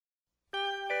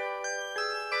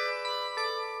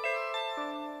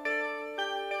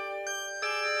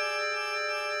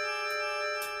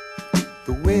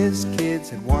The Whiz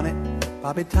Kids had won it,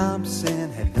 Bobby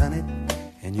Thompson had done it,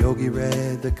 and Yogi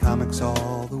read the comics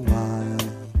all the while.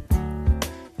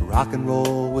 Rock and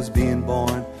roll was being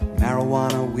born,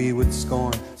 marijuana we would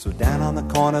scorn. So down on the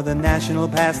corner the national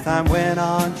pastime went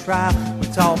on trial.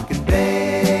 We're talking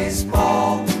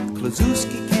baseball,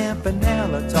 Klazuski,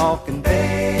 Campanella, talking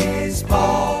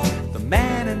baseball. The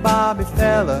Man and Bobby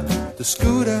Fella, the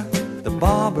Scooter, the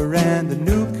Barber and the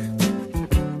Nuke.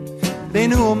 They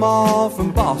knew them all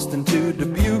from Boston to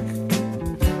Dubuque,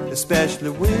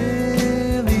 especially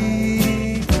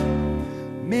Willie,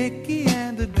 Mickey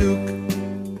and the Duke.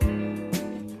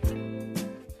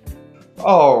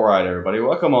 All right, everybody.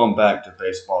 Welcome on back to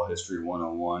Baseball History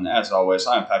 101. As always,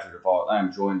 I'm Patrick DeVault. I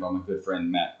am joined by my good friend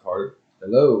Matt Carter.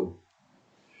 Hello.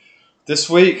 This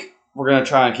week, we're going to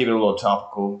try and keep it a little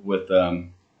topical with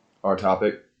our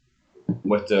topic.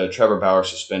 With the Trevor Bauer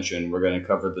suspension, we're going to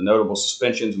cover the notable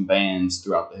suspensions and bans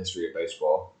throughout the history of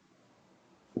baseball.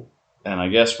 And I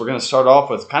guess we're going to start off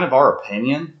with kind of our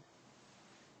opinion,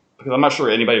 because I'm not sure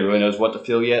anybody really knows what to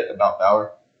feel yet about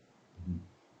Bauer.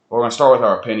 We're going to start with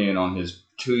our opinion on his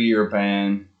 2-year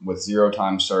ban with 0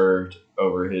 time served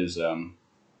over his, and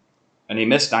he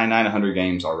missed 100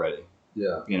 games already.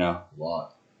 Yeah. You know? A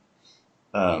lot.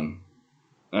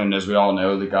 And as we all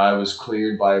know, the guy was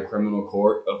cleared by a criminal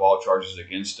court of all charges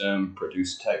against him,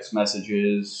 produced text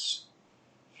messages.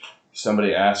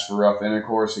 Somebody asked for rough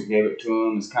intercourse, he gave it to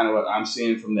him. It's kind of what I'm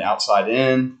seeing from the outside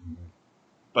in.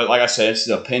 But like I said, it's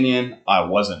an opinion. I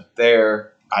wasn't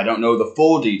there. I don't know the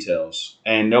full details.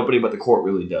 And nobody but the court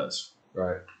really does.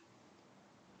 Right.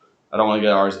 I don't want to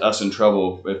get us in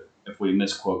trouble if we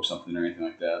misquote something or anything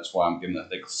like that. That's why I'm giving that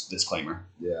disclaimer.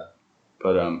 Yeah.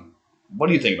 But what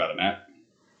do you think about it, Matt?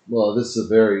 Well, this is a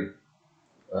very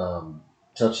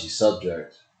touchy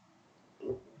subject,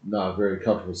 not a very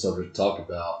comfortable subject to talk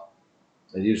about.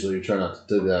 And usually you try not to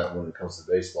do that when it comes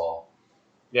to baseball.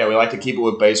 Yeah, we like to keep it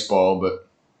with baseball, but...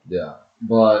 Yeah.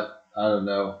 But, I don't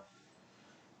know.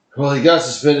 Well, he got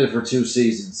suspended for 2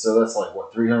 seasons, so that's like,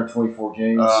 what, 324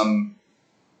 games?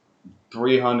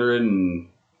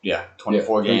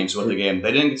 24 games with the game.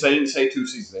 They didn't say 2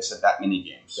 seasons. They said that many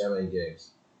games. That many games.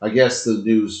 I guess the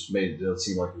news made it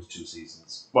seem like it was 2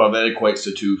 seasons. Well, that equates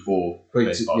to 2 full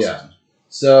baseball seasons.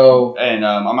 So, and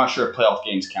I'm not sure if playoff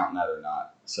games count in that or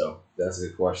not. So that's a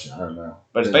good question. I don't know.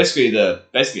 But it's basically a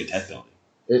death penalty.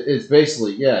 It's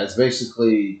basically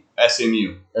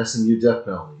SMU death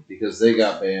penalty because they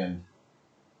got banned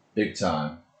big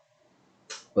time.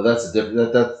 But that's a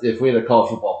different. That if we had a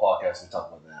college football podcast, we'd talk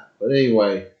about that. But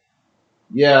anyway,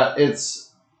 yeah,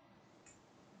 it's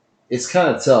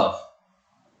kind of tough.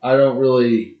 I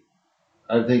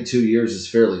think 2 years is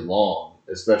fairly long,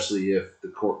 especially if the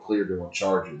court cleared him on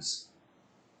charges.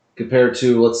 Compared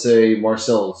to, let's say,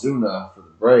 Marcell Ozuna for the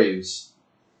Braves,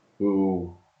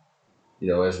 who,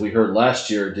 as we heard last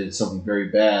year, did something very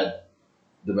bad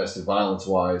domestic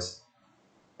violence-wise.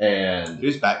 And he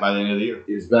was back by the end of the year.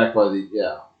 He was back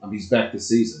he's back this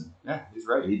season. Yeah, he's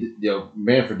right.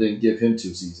 Manfred didn't give him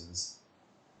 2 seasons.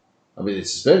 They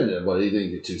suspended him, but he didn't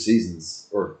get 2 seasons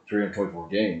or 324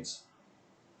 games.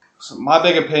 So my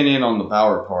big opinion on the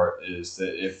Bauer part is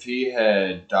that if he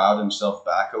had dialed himself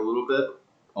back a little bit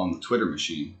on the Twitter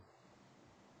machine,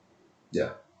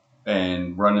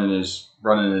 and running his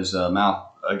mouth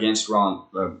against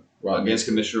against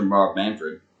Commissioner Rob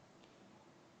Manfred,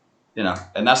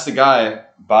 and that's the guy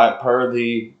per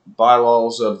the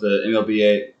bylaws of the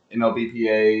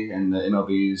MLBPA and the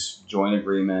MLB's joint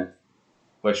agreement,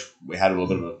 which we had a little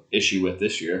bit of an issue with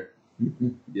this year.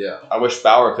 Yeah. I wish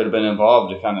Bauer could have been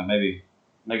involved to kind of maybe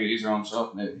make it easier on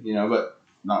himself, but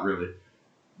not really.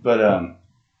 But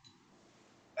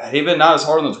had he been not as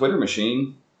hard on the Twitter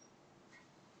machine,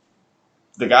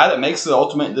 the guy that makes the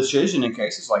ultimate decision in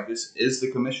cases like this is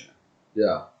the commissioner.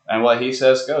 Yeah. And what he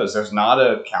says goes. There's not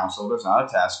a council. There's not a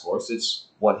task force. It's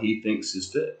what he thinks is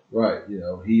fit. Right.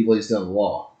 He lays down the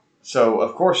law. So,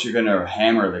 of course, you're going to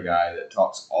hammer the guy that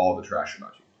talks all the trash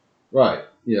about you. Right.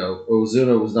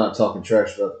 Ozuna was not talking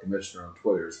trash about the commissioner on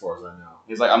Twitter, as far as I know.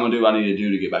 He's like, I'm going to do what I need to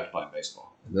do to get back to playing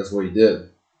baseball. And that's what he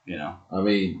did.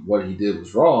 What he did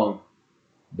was wrong,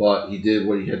 but he did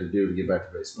what he had to do to get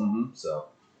back to baseball. Mm-hmm. So,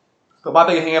 but my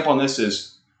big hang up on this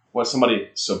is what somebody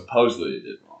supposedly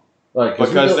did wrong. Right.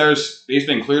 Because he's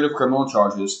been cleared of criminal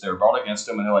charges. They were brought against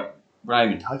him, and they're like, we're not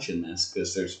even touching this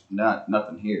because there's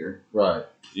nothing here. Right.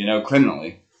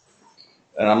 Criminally.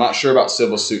 And I'm not sure about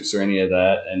civil suits or any of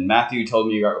that. And Matthew told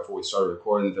me right before we started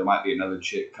recording that there might be another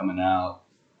chick coming out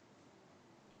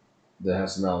that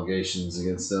has some allegations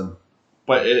against them.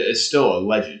 But it's still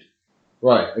alleged.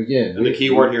 Right. Again. And the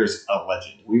key word here is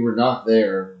alleged. We were not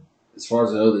there as far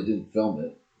as I know, they didn't film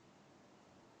it.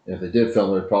 And if they did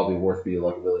film it, it'd probably be worth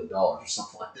like $1 million or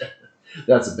something like that.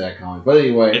 That's a bad comment. But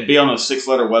anyway. It'd be on a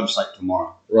 6-letter website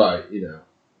tomorrow. Right,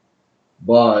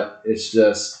 But it's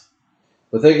just.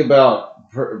 But think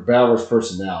about Bauer's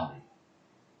personality.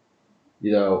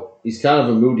 He's kind of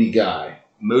a moody guy.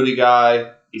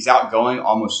 He's outgoing,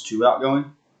 almost too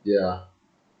outgoing. Yeah.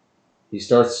 He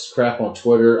starts crap on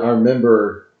Twitter. I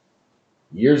remember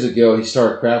years ago he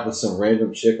started crap with some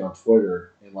random chick on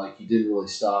Twitter. And, he didn't really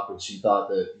stop, and she thought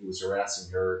that he was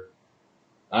harassing her.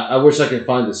 I wish I could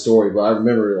find the story, but I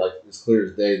remember, it's clear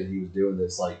as day that he was doing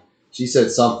this. She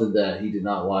said something that he did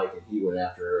not like, and he went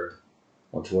after her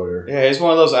on Twitter. Yeah, he's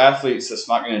one of those athletes that's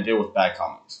not going to deal with bad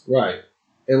comments. Right.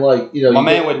 And, my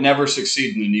man would never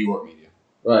succeed in the New York media.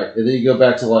 Right. And then you go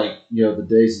back to, the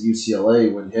days at UCLA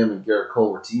when him and Garrett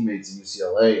Cole were teammates in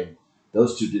UCLA, and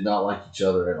those two did not like each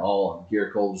other at all. And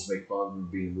Garrett Cole just made fun of him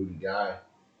being a moody guy.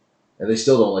 And they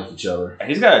still don't like each other.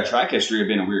 He's got a track history of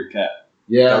being a weird cat.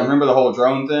 Yeah. I remember the whole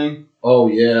drone thing? Oh,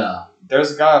 yeah.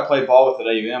 There's a guy I played ball with at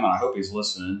AUM, and I hope he's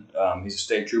listening. He's a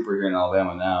state trooper here in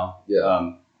Alabama now.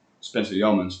 Yeah. Spencer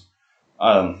Yeomans.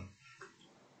 I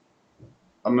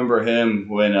remember him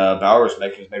when Bauer was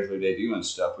making his major league debut and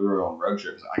stuff. We were on road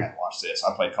trips. I got to watch this.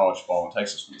 I played college ball in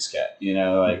Texas with this cat,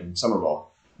 summer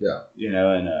ball. Yeah.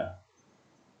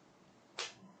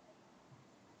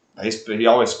 And he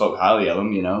always spoke highly of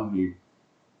him,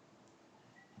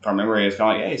 if I remember, he was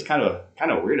kind of he's kind of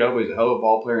a weirdo, but he's a hell of a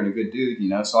ball player and a good dude,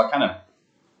 So I kind of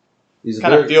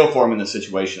feel for him in the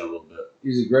situation a little bit.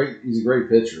 He's a great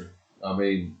pitcher. I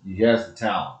mean, he has the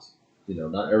talent.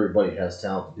 Not everybody has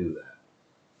talent to do that.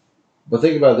 But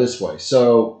think about it this way.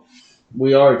 So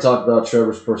we already talked about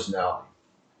Trevor's personality.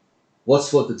 Let's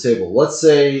flip the table. Let's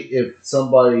say if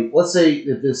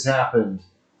this happened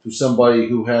to somebody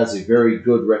who has a very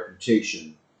good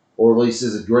reputation, or at least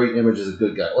is a great image as a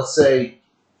good guy. Let's say,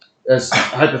 as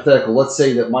hypothetical, let's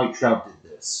say that Mike Trout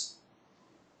did this.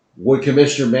 Would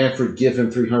Commissioner Manfred give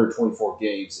him 324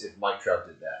 games if Mike Trout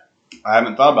did that? I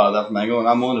haven't thought about that from angle, and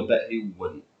I'm willing to bet he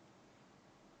wouldn't.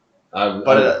 I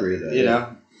agree with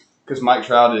that. Because Mike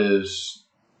Trout is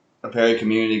a very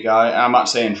community guy. And I'm not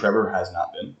saying Trevor has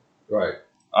not been. Right.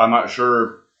 I'm not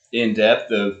sure in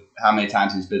depth of how many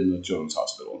times he's been in the children's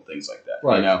hospital and things like that.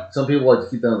 Right. Some people like to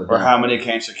keep that on the or how many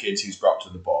cancer kids he's brought to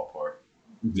the ballpark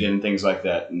and things like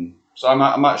that. And so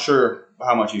I'm not sure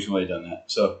how much he's really done that.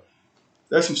 So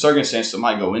there's some circumstances that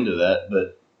might go into that,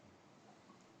 but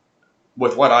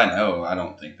with what I know, I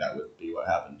don't think that would be what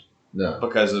happened. No.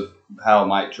 Because of how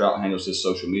Mike Trout handles his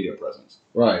social media presence.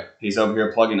 Right. He's over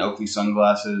here plugging Oakley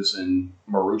sunglasses and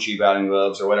Marucci batting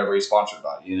gloves or whatever he's sponsored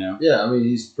by, Yeah, I mean,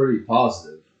 he's pretty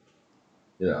positive,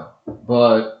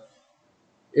 But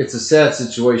it's a sad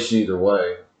situation either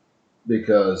way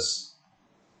because,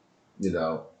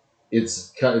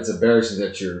 it's embarrassing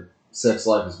that your sex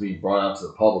life is being brought out to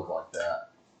the public like that.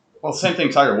 Well, same thing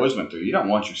Tiger Woods went through. You don't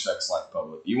want your sex life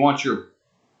public. You want your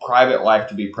private life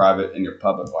to be private and your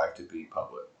public life to be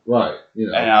public. Right.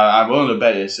 And I'm willing to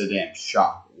bet it's a damn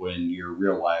shock when your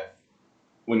real life,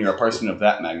 when you're a person of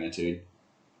that magnitude.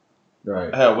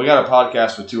 Right. Hell, we got a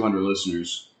podcast with 200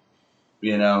 listeners.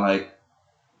 Yeah.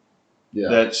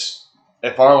 That's,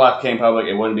 if our life came public,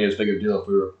 it wouldn't be as big of a deal if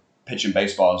we were pitching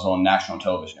baseballs on national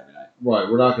television every night. Right.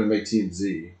 We're not going to make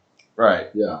TMZ. Right.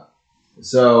 Yeah.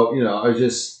 So, I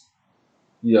just,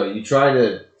 you try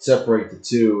to separate the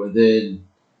two, and then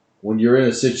when you're in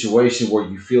a situation where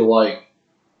you feel like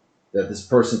that this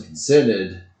person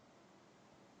consented,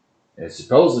 and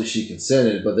supposedly she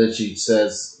consented, but then she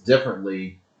says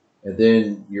differently, and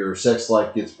then your sex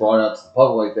life gets brought out to the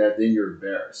public like that, then you're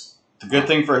embarrassed. The good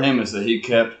thing for him is that he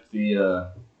kept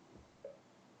the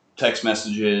text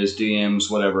messages,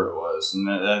 DMs, whatever it was, and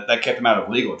that kept him out of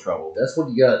legal trouble. That's what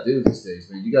you got to do these days,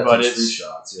 man. You got to take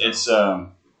screenshots. It's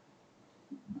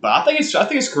but I think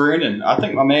it's career ending. I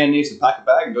think my man needs to pack a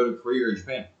bag and go to Korea or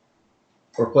Japan,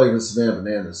 or play with Savannah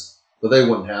Bananas, but they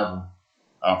wouldn't have him.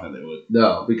 I don't think they would.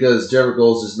 No, because Trevor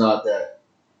Goals is not that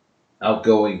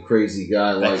outgoing, crazy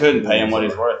guy. They couldn't pay him what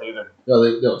he's worth either.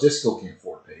 No, Disco can't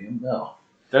afford to pay him. No.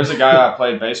 There's a guy I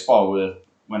played baseball with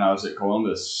when I was at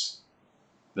Columbus.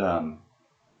 He was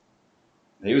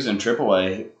in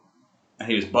AAA.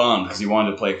 He was bummed because he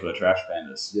wanted to play for the Trash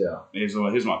Pandas. Yeah. He was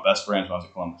one of my best friends when I was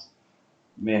at Columbus.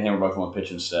 Me and him were both on the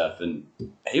pitching staff, and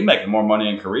he making more money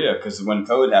in Korea because when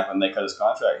COVID happened, they cut his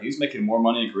contract. He's making more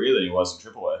money in Korea than he was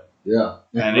in AAA. Yeah.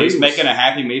 And he's making a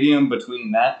happy medium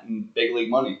between that and big league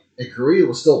money. And Korea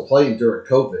was still playing during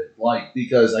COVID,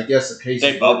 because I guess the cases...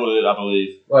 They bubbled it, I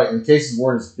believe. Right, and the cases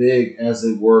weren't as big as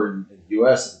they were in the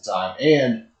U.S. at the time.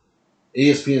 And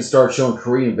ESPN started showing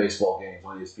Korean baseball games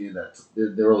on ESPN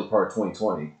the early part of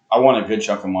 2020. I won a good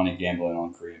chunk of money gambling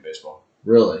on Korean baseball.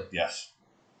 Really? Yes.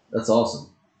 That's awesome.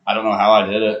 I don't know how I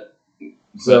did it.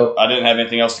 So I didn't have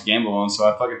anything else to gamble on, so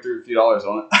I fucking threw a few dollars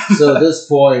on it. So at this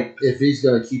point, if he's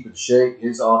going to keep in shape,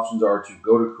 his options are to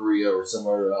go to Korea or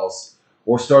somewhere else,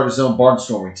 or start his own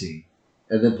barnstorming team,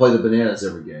 and then play the Bananas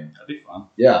every game. That'd be fun.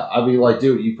 Yeah, I'd be like,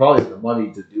 dude, you probably have the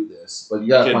money to do this, but you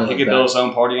got to find He could build his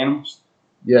own party animals.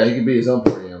 Yeah, he could be his own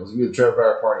party animals. He could be the Trevor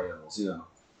Bauer party animals, you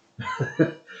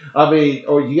know. I mean,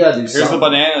 or you got to do Here's something. the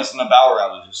Bananas and the Bauer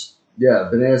outages. Yeah,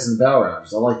 Bananas and Bauer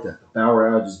Outages. I like that. The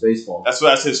Bauer Outages Baseball.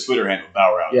 That's his Twitter handle,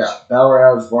 Bauer Outages. Yeah, Bauer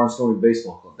Outages Barnstorming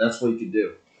Baseball Club. That's what you can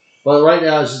do. But right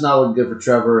now, it's just not looking good for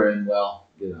Trevor, and, well,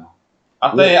 you know.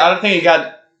 I think he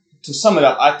got, to sum it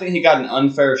up, I think he got an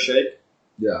unfair shake,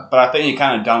 Yeah. but I think he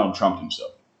kind of Donald Trumped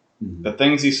himself. Mhm. The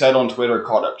things he said on Twitter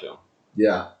caught up to him.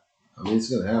 Yeah. I mean, it's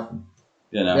going to happen.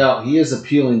 You know? Now, he is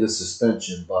appealing the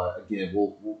suspension, but, again,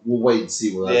 we'll wait and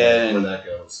see where that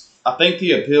goes. I think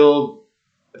the appeal,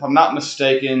 if I'm not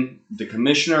mistaken, the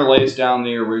commissioner lays down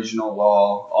the original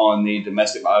law on the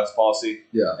domestic violence policy.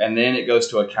 Yeah. And then it goes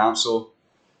to a council.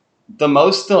 The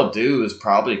most they'll do is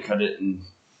probably cut it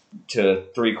into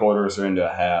 3/4 or into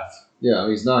a half. Yeah,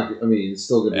 he's not. I mean, it's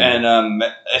still going to be And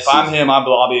if I'm him, I'm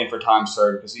lobbying for time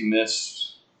served because he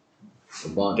missed a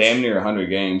bunch. damn near 100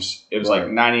 games. It was like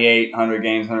 98, 100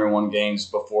 games, 101 games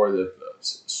before the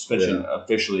suspension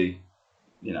officially,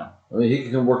 you know. I mean, he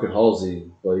can come work at Halsey,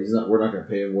 but he's not. We're not going to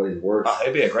pay him what he's worth.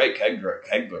 He'd be a great keg delivery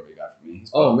guy for me.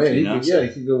 He's Oh man, you he know, can, yeah,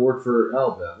 he can go work for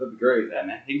Alabama. That'd be great. Yeah,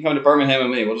 man. He can come to Birmingham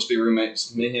with me. We'll just be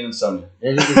roommates. Me, him, and Sonia.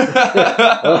 And he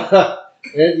can,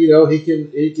 and you know, he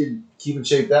can keep in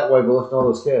shape that way by lifting all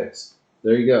those kegs.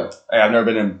 There you go. Hey, I've never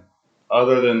been in,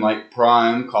 other than like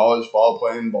prime college ball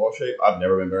playing ball shape, I've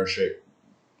never been better shape.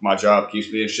 My job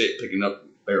keeps me in shape picking up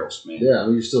barrels, man. Yeah, I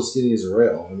mean, you're still skinny as a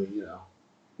rail. I mean, you know,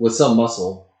 with some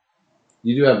muscle.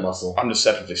 You do have muscle. I'm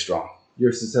deceptively strong. You're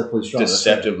deceptively strong.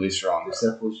 Deceptively strong.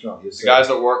 Deceptively strong. Yes, The guys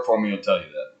that work for me will tell you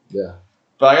that. Yeah.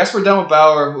 But I guess we're done with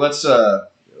Bauer. Let's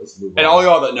Let's move on. and all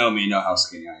y'all that know me know how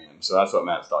skinny I am. So that's what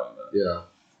Matt's talking about.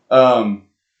 Yeah.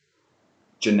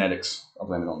 Genetics. I'll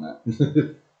blame it on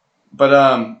that. But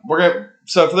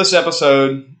so for this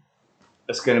episode,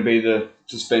 it's gonna be the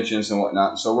suspensions and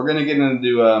whatnot. So we're gonna get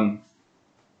into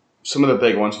some of the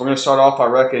big ones. We're gonna start off, I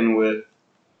reckon, with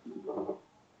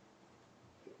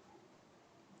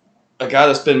a guy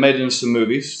that's been made into some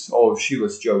movies. Oh,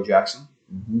 shoeless Joe Jackson.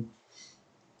 Mm-hmm.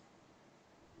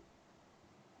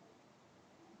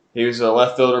 He was a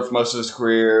left fielder for most of his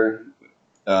career.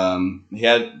 He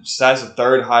has the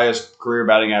third highest career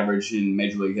batting average in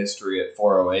Major League history at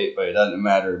 408, but it doesn't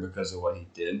matter because of what he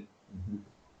did. Mm-hmm.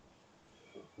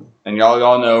 And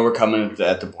y'all know we're coming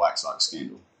at the Black Sox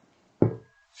scandal. Yeah.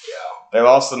 They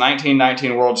lost the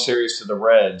 1919 World Series to the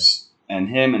Reds, and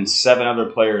him and 7 other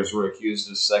players were accused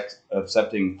of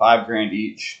accepting $5,000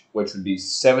 each, which would be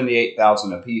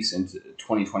 $78,000 apiece into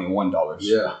 2021 dollars.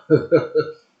 Yeah.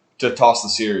 To toss the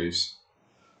series.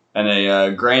 And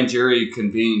a grand jury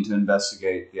convened to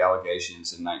investigate the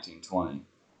allegations in 1920.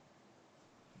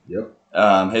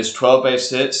 Yep. His 12 base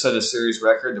hits set a series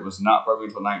record that was not broken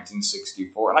until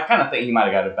 1964. And I kind of think he might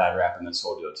have got a bad rap in this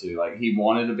whole deal, too. Like, he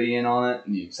wanted to be in on it,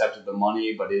 and he accepted the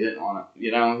money, but he didn't want to, he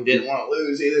didn't want to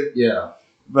lose either. Yeah.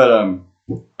 But,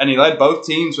 and he led both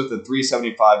teams with a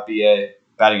 375 BA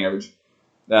batting average.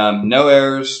 No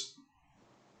errors.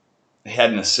 He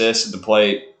had an assist at the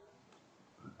plate.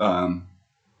 And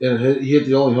he hit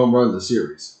the only home run of the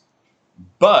series.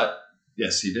 But,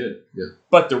 yes, he did. Yeah.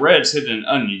 But the Reds hit an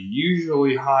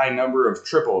unusually high number of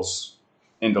triples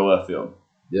into left field.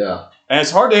 Yeah. And it's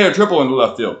hard to hit a triple into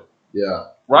left field. Yeah.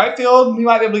 Right field, you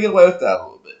might be able to get away with that a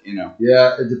little bit,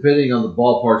 Yeah, and depending on the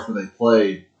ballparks where they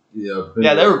played, Yeah,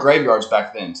 they were graveyards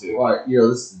back then, too. Right,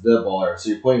 this is the dead ball era. So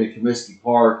you're playing at Comiskey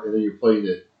Park, and then you're playing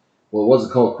at, well, it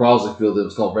wasn't called Crosley Field, it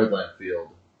was called Redland Field.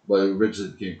 But it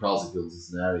originally became Crosley Field in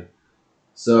Cincinnati.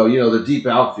 So, they're deep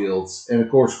outfields. And, of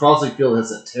course, Crosley Field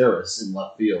has a terrace in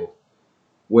left field,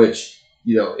 which,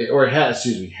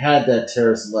 had that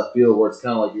terrace in left field where it's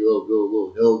kind of like a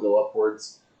little hill go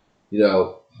upwards,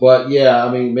 But, yeah,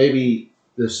 I mean, maybe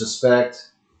the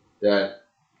suspect that,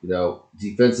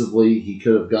 defensively he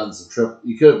could have gotten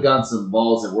some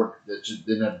balls that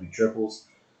didn't have to be triples.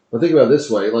 But think about it this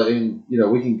way, we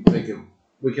can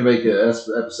make an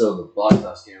episode of the Black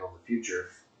Sox scandal in the future.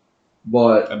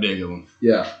 But That'd be a good one.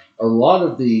 Yeah, a lot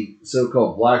of the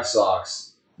so-called Black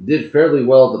Sox did fairly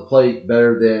well at the plate,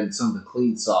 better than some of the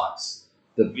clean Sox.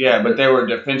 But they were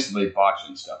defensively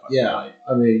botching stuff.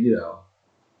 I mean,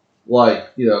 like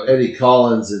Eddie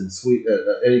Collins and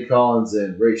Eddie Collins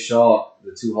and Ray Shaw,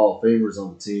 the two Hall of Famers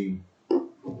on the team.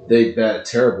 They batted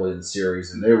terribly in the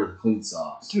series, and they were the clean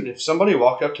socks. Dude, if somebody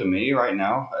walked up to me right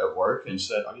now at work and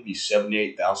said, "I'll give you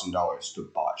 $78,000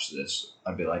 to botch this,"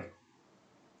 I'd be like,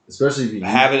 especially if you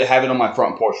have it on my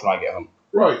front porch when I get home.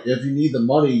 Right. If you need the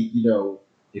money,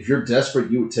 if you're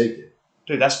desperate, you would take it.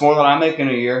 Dude, that's more than I make in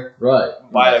a year. Right.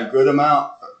 By a good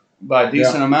amount, by a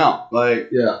decent amount. Like,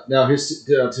 yeah. Now, to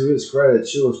his credit,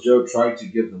 Shields Joe tried to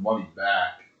give the money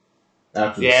back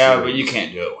after. Yeah, but you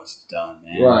can't do it once it's done,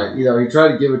 man. Right. He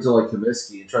tried to give it to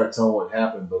Comiskey and tried to tell him what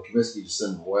happened, but Comiskey just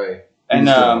sent him away. And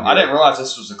I didn't realize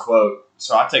this was a quote,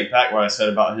 so I take back what I said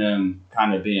about him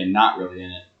kind of being not really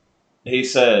in it. He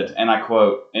said, and I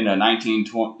quote, in a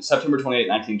September 28,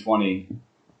 1920,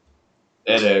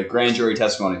 at a grand jury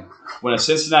testimony, "When a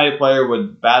Cincinnati player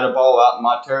would bat a ball out in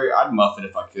my territory, I'd muff it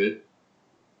if I could.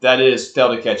 That is,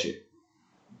 fail to catch it.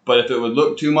 But if it would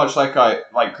look too much like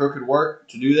crooked work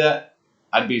to do that,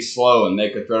 I'd be slow and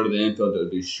make a throw to the infield that would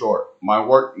be short. My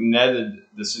work netted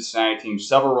the Cincinnati team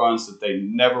several runs that they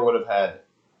never would have had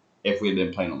if we had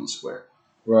been playing on the square."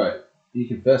 Right. He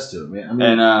confessed to it, man.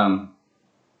 And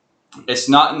it's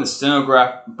not in the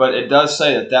stenograph, but it does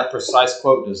say that precise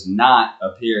quote does not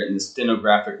appear in the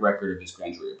stenographic record of his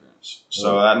grand jury appearance.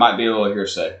 So that might be a little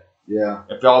hearsay. Yeah.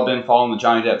 If y'all have been following the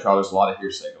Johnny Depp trial, there's a lot of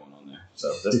hearsay going on there.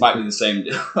 So this might be the same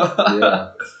deal.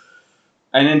 Yeah.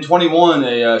 And in 21,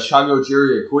 a Chicago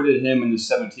jury acquitted him and his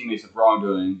 7 teammates of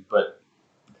wrongdoing, but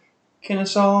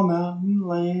Kennesaw Mountain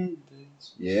Land.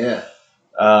 Yeah.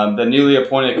 The newly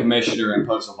appointed commissioner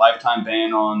imposed a lifetime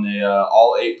ban on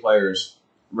all 8 players,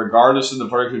 regardless of the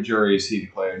verdict of juries. He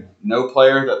declared, "No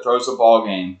player that throws a ball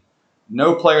game,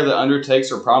 no player that undertakes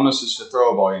or promises to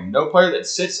throw a ball game, no player that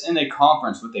sits in a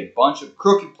conference with a bunch of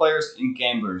crooked players and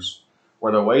gamblers,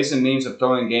 where the ways and means of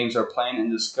throwing games are planned and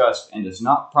discussed, and does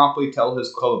not promptly tell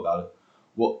his club about it,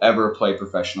 will ever play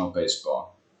professional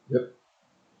baseball." Yep.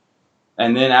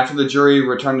 And then after the jury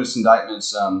returned its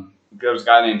indictments, there was a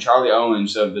guy named Charlie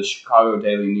Owens of the Chicago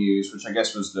Daily News, which I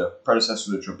guess was the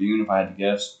predecessor to the Tribune, if I had to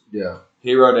guess. Yeah.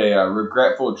 He wrote a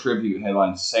regretful tribute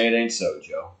headline, "Say it ain't so,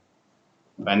 Joe."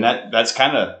 And that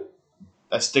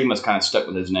stigma's kind of stuck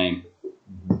with his name.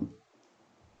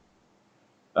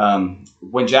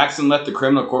 When Jackson left the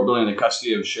criminal court building in the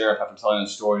custody of the sheriff after telling the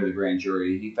story to the grand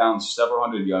jury, he found several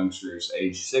hundred youngsters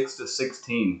aged 6 to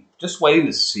 16 just waiting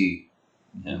to see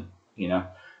him,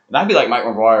 And I'd be like Mike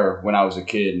McGuire when I was a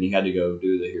kid and he had to go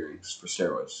do the hearings for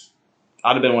steroids.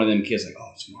 I'd have been one of them kids like,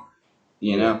 "Oh, smart,"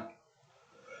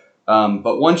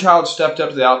 But one child stepped up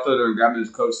to the outfielder and grabbed his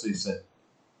coat sleeve and said,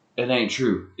 "It ain't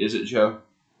true, is it, Joe?"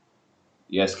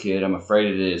 "Yes, kid, I'm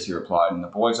afraid it is," he replied, and the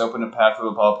boys opened a path for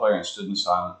the ball player and stood in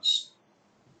silence.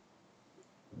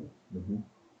 Mm-hmm.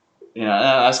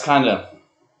 That's kind of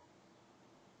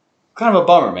a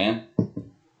bummer, man.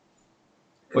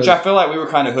 Which I feel like we were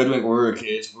kind of hoodwinked when we were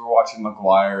kids. We were watching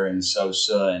McGuire and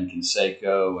Sosa and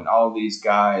Canseco and all these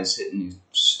guys hitting these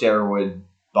steroid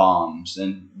bombs,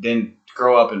 and then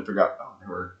grow up and figure out, they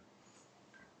were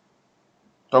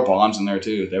throw bombs in there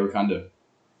too. They were kind of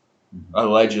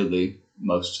allegedly,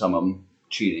 some of them,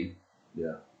 cheating.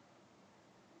 Yeah.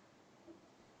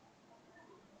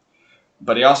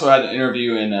 But he also had an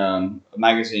interview in a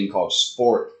magazine called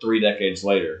Sport 3 decades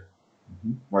later,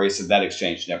 where he said that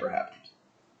exchange never happened.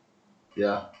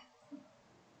 Yeah.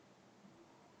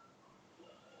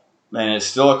 And it's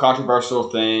still a controversial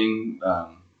thing.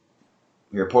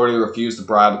 He reportedly refused the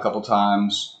bribe a couple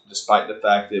times, despite the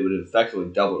fact that it would have effectively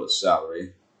doubled his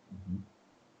salary. Mm-hmm.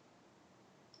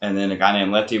 And then a guy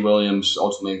named Lefty Williams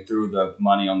ultimately threw the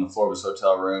money on the floor of his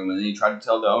hotel room, and then he tried to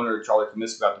tell the owner, Charlie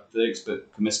Comiskey, about the fix,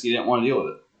 but Comiskey didn't want to deal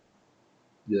with it.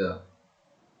 Yeah.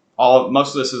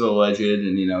 Most of this is alleged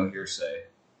and, hearsay.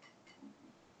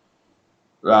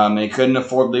 He couldn't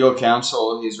afford legal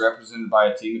counsel. He's represented by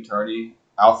a team attorney,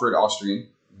 Alfred Austrian,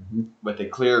 with a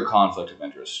clear conflict of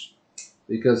interest.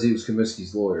 Because he was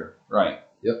Comiskey's lawyer. Right.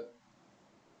 Yep.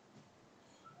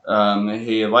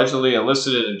 He allegedly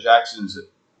elicited Jackson's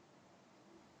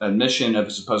admission of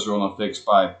his supposed role in the fix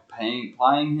by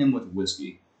plying him with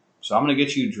whiskey. So I'm going to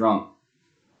get you drunk.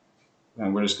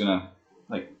 And we're just going to,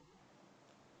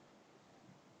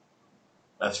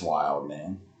 that's wild,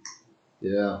 man.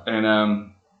 Yeah.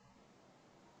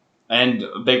 And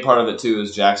a big part of it, too,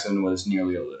 is Jackson was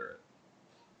nearly illiterate.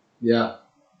 Yeah.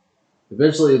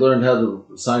 Eventually he learned how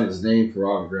to sign his name for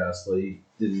autographs, but he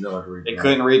didn't know how to read. He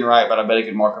couldn't read and write, but I bet he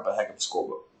could mark up a heck of a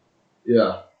scorebook.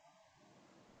 Yeah.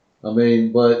 But,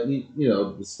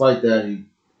 despite that, he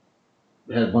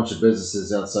had a bunch of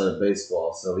businesses outside of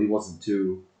baseball, so he wasn't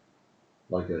too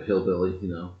like a hillbilly.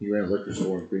 He ran a liquor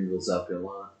store in Greenville, South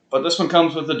Carolina. But this one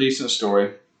comes with a decent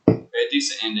story, a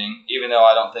decent ending, even though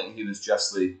I don't think he was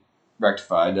justly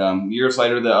rectified. Years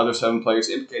later, the other 7 players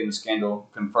implicated in the scandal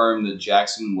confirmed that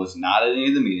Jackson was not at any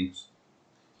of the meetings.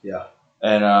 Yeah.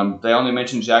 And they only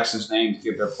mentioned Jackson's name to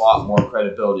give their plot more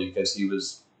credibility because he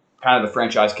was kind of the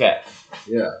franchise cat.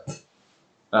 Yeah. He's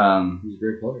a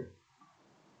great player.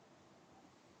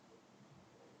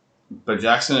 But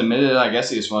Jackson admitted, I guess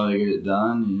he just wanted to get it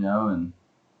done,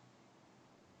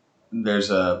 and there's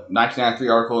a 1993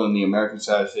 article in the American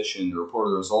Statistician that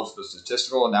reported the results of the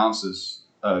statistical analysis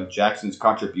of Jackson's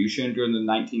contribution during the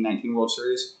 1919 World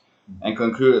Series and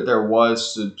concluded that there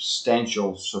was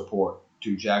substantial support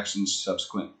to Jackson's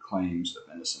subsequent claims of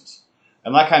innocence.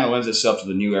 And that kind of lends itself to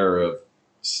the new era of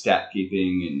stat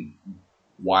keeping and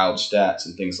wild stats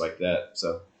and things like that.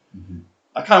 So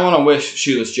I kind of want to wish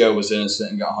Shoeless Joe was innocent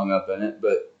and got hung up in it,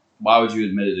 but why would you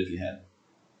admit it if you had?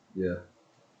 Yeah.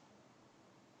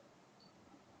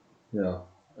 Yeah.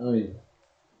 I mean,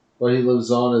 but he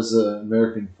lives on as an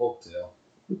American folktale.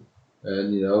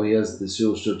 And, he has the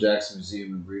Shoeless Joe Jackson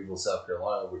Museum in Greenville, South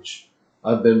Carolina, which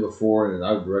I've been before and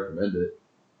I would recommend it.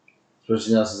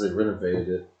 Especially now since they've renovated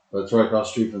it. But it's right across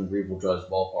the street from the Greenville Drives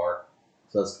ballpark.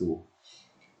 So that's cool.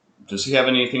 Does he have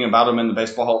anything about him in the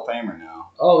Baseball Hall of Fame or no?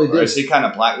 Oh, he did. Or is he kind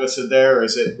of blacklisted there,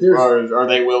 or are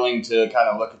they willing to kind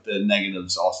of look at the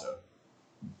negatives also?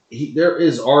 There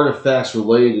is artifacts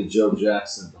related to Joe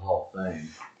Jackson at the Hall of Fame.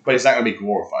 But he's not going to be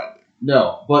glorified there.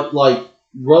 No, but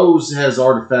Rose has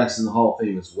artifacts in the Hall of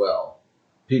Fame as well.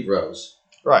 Pete Rose.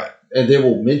 Right. And they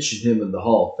will mention him in the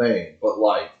Hall of Fame, but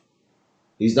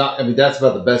he's not. I mean, that's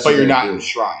about the best. But you're not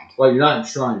enshrined. Right, you're not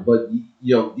enshrined, but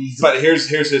But here's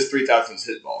his 3,000th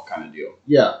hit ball kind of deal.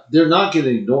 Yeah, they're not going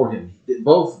to ignore him.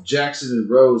 Both Jackson and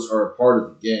Rose are a part of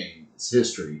the game. It's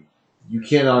history. You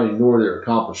cannot ignore their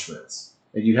accomplishments,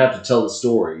 and you have to tell the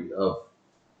story of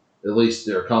at least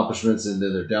their accomplishments and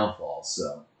then their downfalls.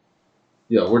 So,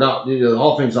 we're not. The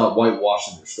Hall of Fame's not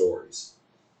whitewashing their stories.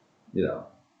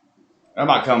 I'm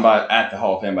not coming by at the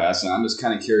Hall of Fame by accident. I'm just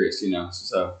kind of curious,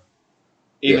 So,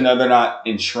 even though they're not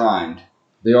enshrined,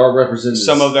 they are represented.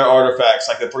 Some of their artifacts,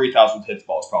 like the 3,000th hit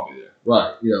ball, is probably there.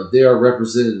 Right. They are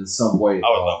represented in some way. I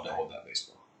would love to hold that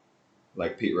baseball,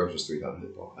 like Pete Rose's 3,000th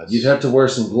hit ball. You'd have to wear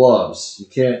some gloves. You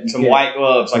can't. White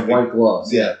gloves, like white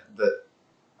gloves. Yeah.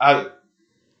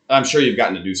 I'm sure you've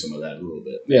gotten to do some of that a little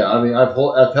bit. Yeah, I mean, I've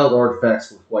held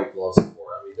artifacts with white gloves before.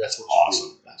 I mean, that's what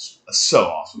awesome. That's so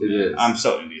awesome. It is. I'm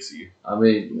so envious of you. I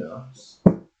mean,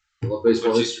 I love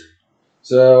baseball history.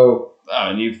 So,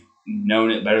 and you've known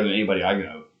it better than anybody I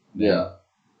know. Yeah.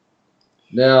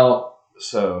 Now,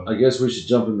 so I guess we should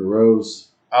jump into Rose.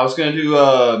 I was going to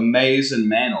do Mays and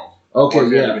Mantle. Okay,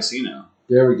 yeah. The casino.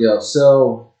 There we go.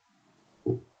 So,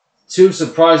 2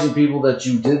 surprising people that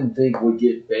you didn't think would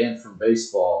get banned from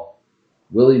baseball,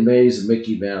 Willie Mays and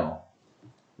Mickey Mantle.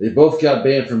 They both got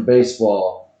banned from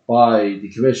baseball by the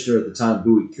commissioner at the time,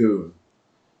 Bowie Kuhn,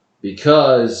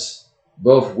 because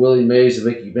both Willie Mays and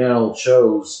Mickey Mantle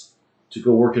chose to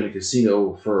go work in a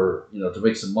casino for, to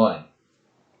make some money.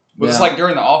 Was this like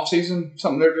during the off season?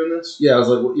 Something they're doing this? Yeah, I was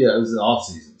like, it was in the off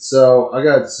season. So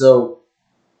let's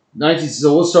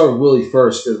start with Willie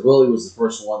first because Willie was the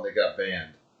first one that got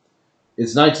banned.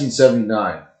 It's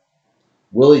 1979.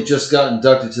 Willie just got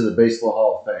inducted to the Baseball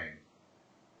Hall of Fame,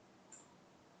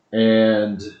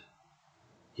 and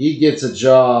he gets a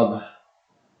job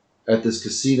at this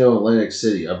casino in Atlantic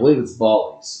City. I believe it's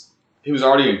Bally's. He was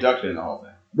already inducted in the Hall of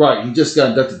Fame. Right, he just got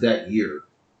inducted that year.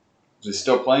 Is he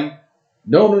still playing?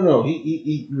 No.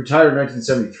 He retired in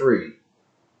 1973,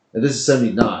 and this is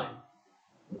 79.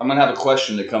 I'm gonna have a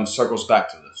question that circles back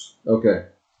to this. Okay,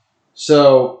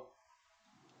 so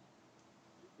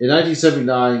in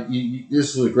 1979,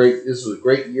 this was a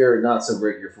great year and not so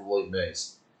great year for Willie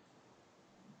Mays.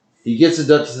 He gets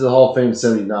inducted to the Hall of Fame in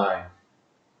 79,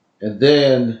 and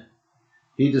then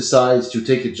he decides to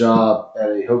take a job at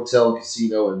a hotel and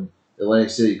casino in Atlantic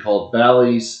City called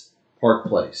Bally's Park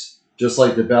Place. Just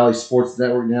like the Bally's Sports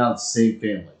Network now, it's the same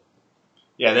family.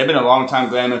 Yeah, they've been a long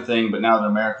time gambling thing, but now that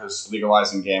America's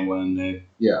legalizing gambling,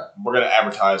 we're going to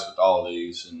advertise with all of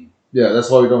these. And yeah, that's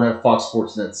why we don't have Fox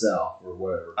Sports Net South or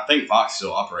whatever. I think Fox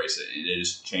still operates it. They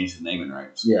just changed the naming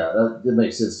rights. Yeah, that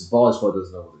makes sense because Bally's probably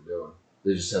doesn't know what they're doing.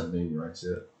 They just have the naming rights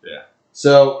to it. Yeah.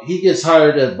 So he gets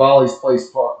hired at Bally's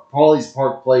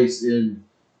Park Place in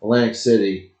Atlantic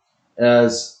City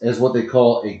as what they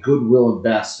call a goodwill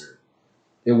ambassador.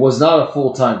 It was not a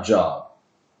full-time job,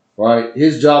 right?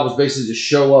 His job was basically to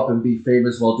show up and be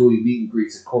famous while doing meet and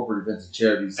greets at corporate events and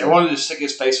charities. They wanted to stick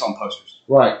his face on posters.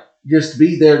 Right. Just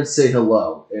be there to say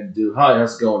hello and do, hi,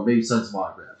 how's it going? Maybe sign some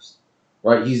autographs.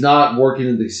 right? He's not working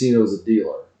in the casino as a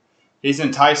dealer. He's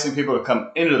enticing people to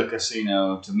come into the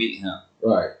casino to meet him.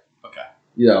 Right. Okay.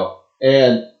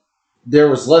 And there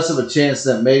was less of a chance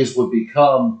that Mays would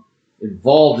become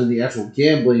involved in the actual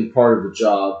gambling part of the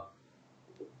job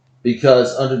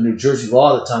because under New Jersey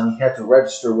law at the time, he had to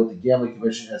register with the Gambling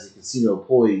Commission as a casino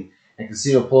employee, and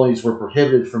casino employees were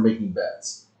prohibited from making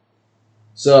bets.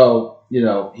 So,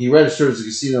 he registered as a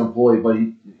casino employee, but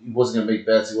he wasn't going to make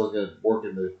bets. He wasn't going to work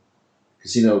in the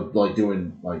casino, like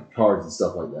doing like cards and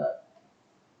stuff like that.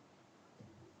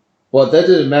 But that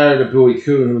didn't matter to Bowie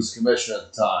Kuhn, who was commissioner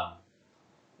at the time.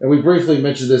 And we briefly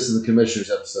mentioned this in the commissioner's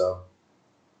episode.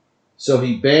 So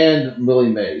he banned Willie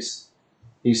Mays.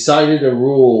 He cited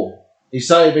Major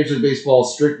League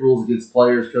Baseball's strict rules against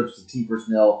players, coaches, and team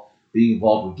personnel being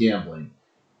involved with gambling.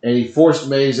 And he forced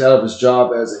Mays out of his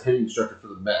job as a hitting instructor for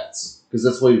the Mets, because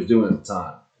that's what he was doing at the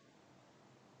time.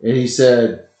 And he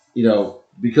said,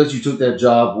 because you took that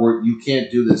job, you can't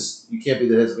do this, you can't be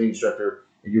the hitting instructor,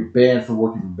 and you're banned from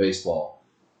working in baseball.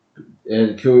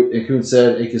 And Kuhn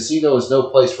said, a casino is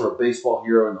no place for a baseball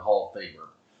hero in the Hall of Famer.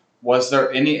 Was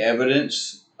there any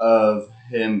evidence of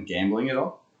him gambling at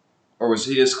all? Or was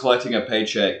he just collecting a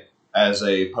paycheck as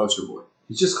a poster boy?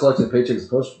 He's just collecting a paycheck as a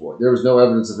poster boy. There was no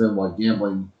evidence of him like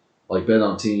gambling, like bet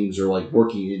on teams, or like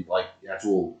working in like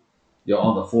actual,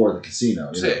 on the floor of the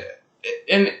casino.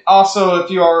 And also, if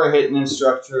you are a hitting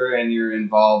instructor and you're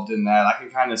involved in that, I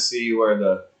can kind of see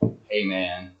where hey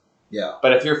man. Yeah.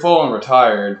 But if you're full and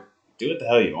retired, do what the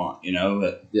hell you want,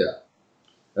 But yeah.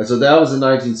 And so that was in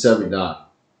 1979.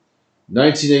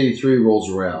 1983 rolls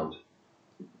around.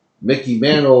 Mickey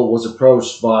Mantle was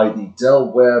approached by the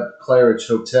Del Webb Claridge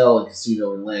Hotel and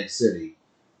Casino in Atlantic City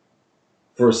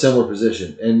for a similar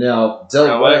position. And now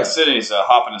Atlantic City is a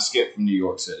hop and a skip from New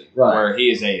York City, right, where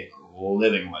he is a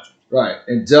living legend. Right.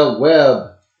 And Del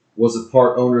Webb was a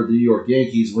part owner of the New York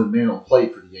Yankees when Mantle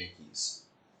played for the Yankees.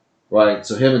 Right.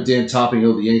 So him and Dan Topping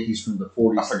owned the Yankees from the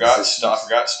 40s. I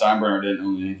forgot Steinbrenner didn't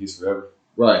own the Yankees forever.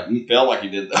 Right. He felt like he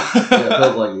did, though. Yeah, it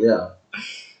felt like it, yeah.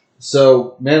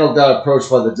 So Mantle got approached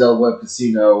by the Del Webb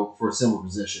Casino for a similar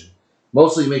position,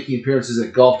 mostly making appearances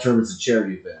at golf tournaments and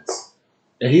charity events.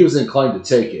 And he was inclined to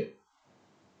take it.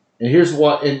 And here's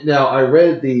what. And now I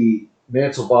read the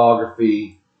Mantle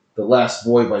biography, The Last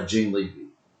Boy by Jane Levy.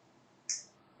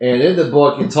 And in the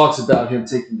book, it talks about him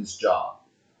taking this job.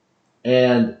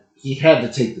 And he had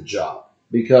to take the job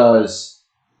because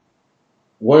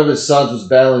one of his sons was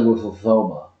battling with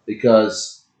lymphoma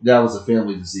because that was a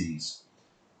family disease.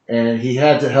 And he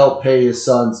had to help pay his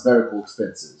son's medical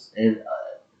expenses. And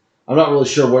I'm not really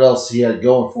sure what else he had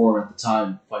going for him at the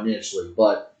time financially,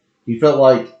 but he felt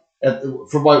like,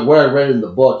 from what I read in the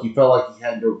book, he felt like he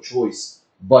had no choice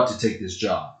but to take this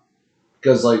job.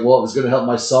 Because, if it's going to help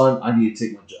my son, I need to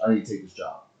take this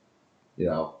job.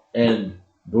 And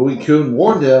Bowie Kuhn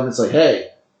warned him. It's like, hey,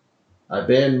 I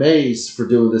banned Mays for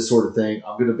doing this sort of thing.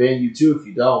 I'm going to ban you too if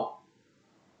you don't.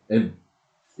 And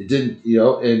it didn't,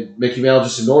 and Mickey Mantle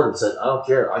just ignored him and said, I don't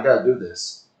care. I got to do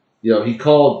this. He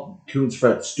called Kuhn's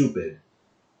friend stupid,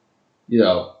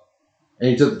 and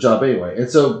he took the job anyway. And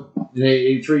so in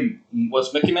 1983...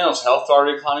 Was Mickey Mantle's health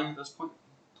already declining at this point?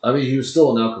 I mean, he was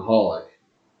still an alcoholic.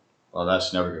 Well,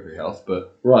 that's never good for your health,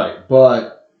 but... Right,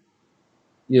 but,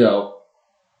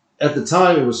 at the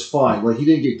time it was fine. He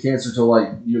didn't get cancer until,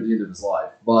 near the end of his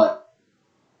life. But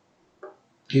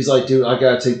he's like, dude, I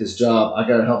got to take this job. I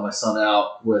got to help my son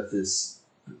out with his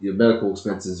medical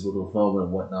expenses with lymphoma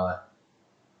and whatnot.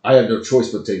 I have no choice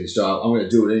but to take this job. I'm going to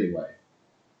do it anyway.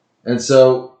 And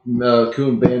so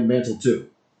Kuhn banned Mantle too.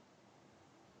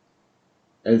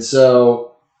 And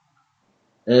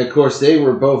of course, they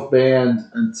were both banned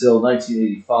until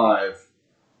 1985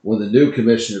 when the new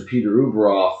commissioner, Peter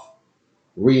Ueberroth,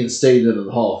 reinstated them in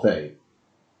the Hall of Fame.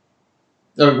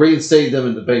 Reinstated them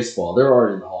into baseball. They're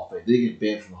already in the Hall of Fame. They didn't get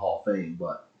banned from the Hall of Fame,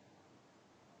 but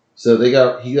so they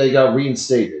got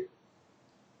reinstated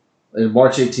in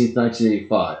March 18th,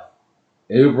 1985.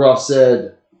 And Ueberroth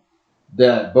said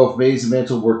that both Mays and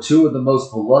Mantle were two of the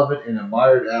most beloved and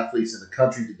admired athletes in the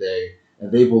country today,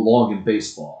 and they belong in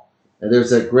baseball. And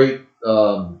there's that great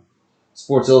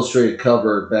Sports Illustrated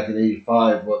cover back in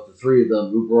 '85 with the three of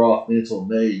them, Ueberroth, Mantle, and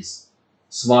Mays,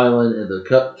 smiling, and the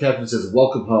caption says,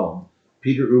 "Welcome home.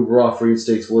 Peter Ueberroth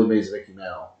reinstates Willie Mays and Mickey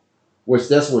Mantle," which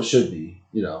that's what it should be,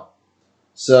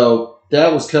 So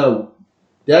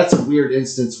that's a weird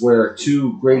instance where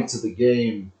two greats of the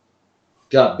game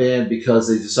got banned because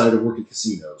they decided to work in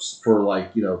casinos for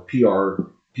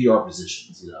PR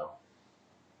positions,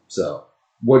 So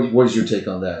what is your take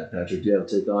on that, Patrick? Do you have a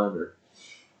take on it? Or?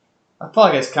 I feel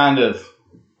like it's kind of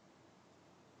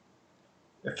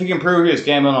If he can prove he was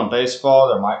gambling on baseball,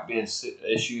 there might be an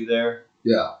issue there.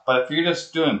 Yeah. But if you're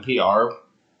just doing PR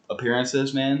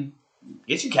appearances, man,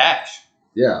 get your cash.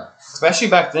 Yeah. Especially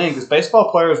back then, because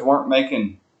baseball players weren't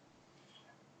making,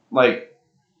 like,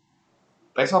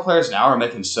 baseball players now are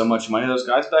making so much money. Those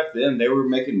guys back then, they were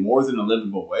making more than a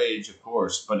livable wage, of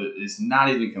course, but it's not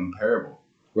even comparable.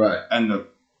 Right. And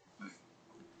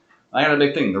I got a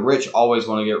big thing. The rich always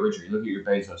want to get richer. You look at your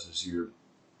Bezos as your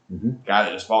guy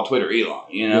that just bought Twitter, Elon.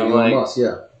 You know, Elon Musk,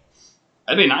 yeah.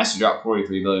 It'd be nice to drop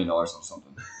 $43 billion on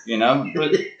something, you know?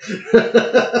 But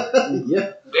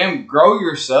yeah. damn, grow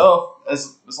yourself.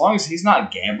 As long as he's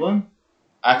not gambling,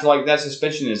 I feel like that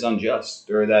suspension is unjust,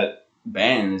 or that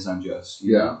ban is unjust.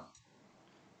 You know?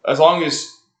 As long as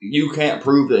you can't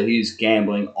prove that he's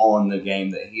gambling on the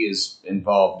game that he is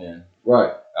involved in.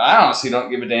 Right. I honestly don't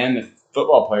give a damn if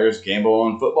football players gamble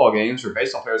on football games or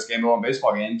baseball players gamble on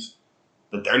baseball games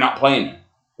that they're not playing in.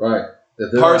 Right.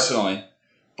 Personally.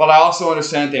 But I also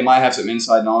understand they might have some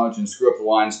inside knowledge and screw up the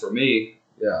lines for me.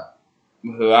 Yeah.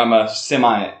 Who I'm a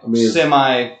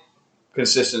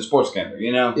semi-consistent sports gambler,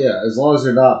 you know? Yeah, as long as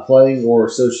they're not playing or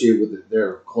associated with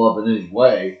their club in any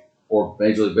way, or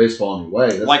Major League Baseball in any way.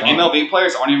 That's like fine. MLB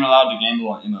players aren't even allowed to gamble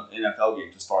on NFL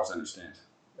games, as far as I understand.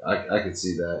 I can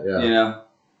see that, yeah. You know?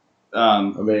 I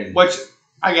mean, which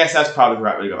I guess that's probably the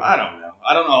right way to go. I don't know.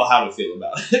 I don't know how to feel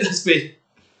about it.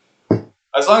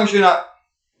 As long as you're not...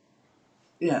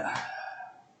 Yeah.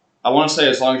 I want to say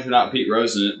as long as you're not Pete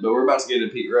Rose in it, but we're about to get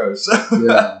into Pete Rose. So.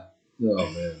 Yeah.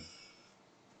 Oh, man.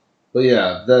 But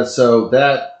yeah,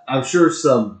 I'm sure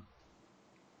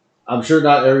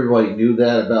not everybody knew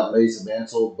that about Mason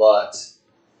Mantle, but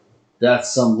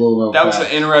that's some little known That was fact.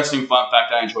 an interesting fun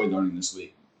fact I enjoyed learning this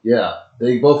week. Yeah,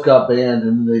 they both got banned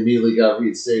and then they immediately got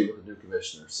reinstated with a new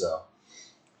commissioner. So,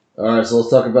 all right, so let's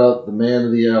talk about the man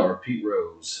of the hour, Pete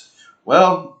Rose.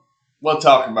 Well, we'll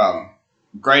talk about him.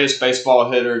 Greatest baseball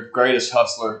hitter, greatest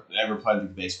hustler that ever played the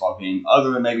baseball game,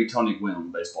 other than maybe Tony Gwynn on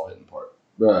the baseball hitting part.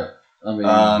 Right. I mean,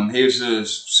 he was a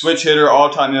switch hitter,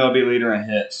 all-time MLB leader in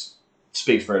hits.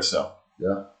 Speaks for itself.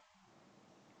 Yeah.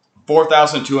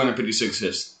 4,256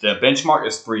 hits. The benchmark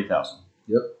is 3,000.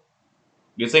 Yep.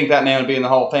 You think that man would be in the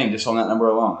Hall of Fame just on that number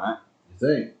alone, right? You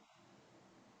think?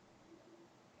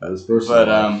 That is personal.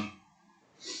 But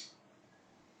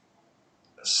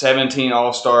 17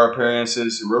 All-Star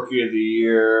appearances, Rookie of the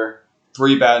Year,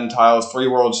 3 batting titles, 3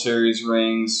 World Series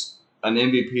rings, an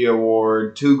MVP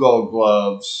award, 2 Gold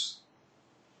Gloves.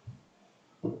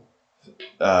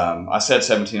 I said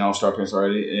 17 All-Star appearances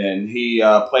already, and he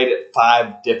played at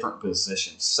 5 different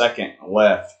positions: second,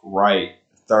 left, right,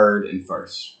 third, and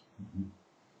first.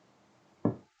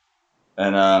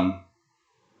 And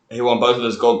he won both of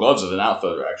his Gold Gloves as an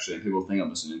outfielder, actually, and people think of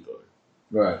him as an infielder.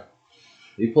 Right.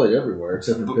 He played everywhere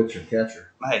except for pitcher and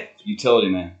catcher. Hey, utility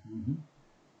man.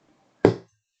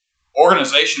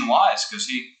 Organization-wise, because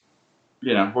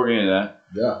we're getting to that.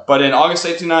 Yeah. But in August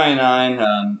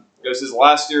 1899, it was his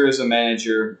last year as a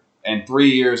manager and 3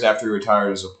 years after he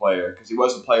retired as a player, because he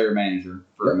was a player-manager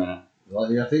for a minute.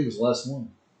 Yeah, I think it was the last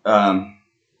one.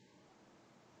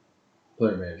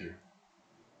 Player-manager.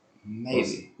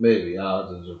 Maybe.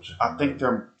 I think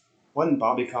wasn't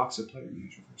Bobby Cox a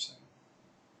player-manager for a second?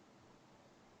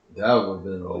 That would have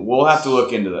been. We'll have to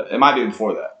look into that. It might be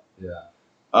before that. Yeah.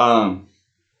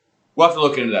 We'll have to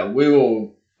look into that. We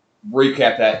will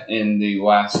recap that in the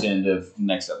last end of the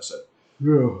next episode.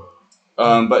 Yeah.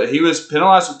 But he was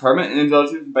penalized with permanent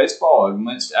ineligibility from baseball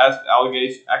amidst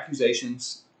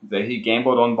accusations that he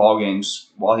gambled on ball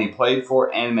games while he played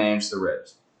for and managed the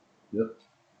Reds. Yep.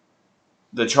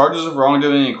 The charges of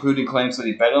wrongdoing included claims that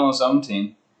he bet on his own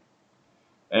team.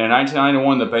 And in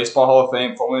 1991, the Baseball Hall of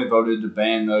Fame formally voted to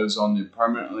ban those on the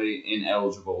permanently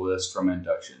ineligible list from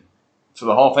induction. So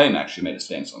the Hall of Fame actually made a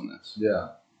stance on this. Yeah.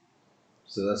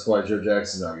 So that's why Joe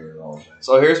Jackson's not getting the Hall of Fame.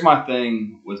 So here's my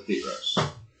thing with Pete Rose.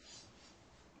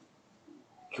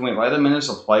 Can we let him in as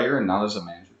a player and not as a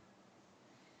manager?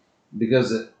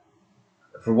 Because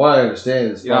from what I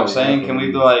understand, it's you know what I'm saying? Can we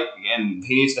be like, and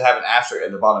he needs to have an asterisk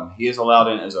at the bottom. He is allowed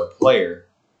in as a player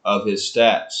of his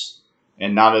stats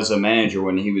and not as a manager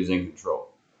when he was in control.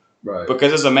 Right.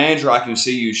 Because as a manager, I can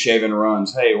see you shaving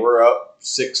runs. Hey, we're up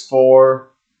 6-4.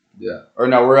 Yeah. Or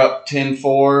no, we're up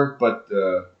 10-4, but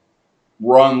the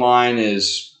run line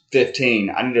is 15.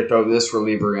 I need to throw this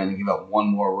reliever in and give up one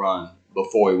more run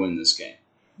before we win this game.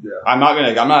 Yeah. I'm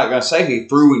not gonna say he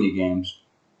threw any games,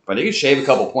 but he could shave a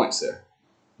couple points there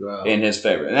in his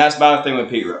favor. And that's about the thing with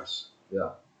Pete Rose. Yeah.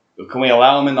 Can we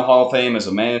allow him in the Hall of Fame as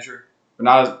a manager? Or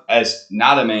not as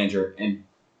not a manager and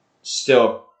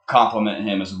still compliment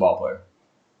him as a ball player?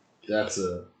 That's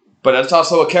a But that's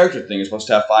also a character thing. You're supposed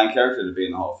to have fine character to be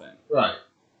in the Hall of Fame. Right.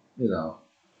 You know.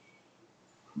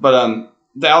 But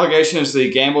the allegation is that he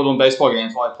gambled on baseball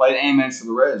games while he played and managed for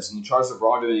the Reds, and the charges of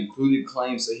wrongdoing included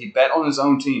claims that he bet on his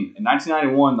own team. In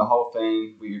 1991, the Hall of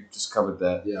Fame, we just covered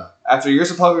that. Yeah. After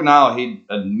years of public denial, he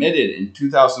admitted in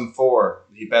 2004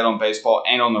 he bet on baseball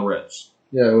and on the Reds.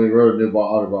 Yeah, we wrote a new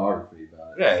autobiography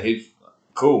about it. Yeah, he's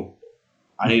cool.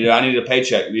 I need a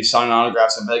paycheck. He's signing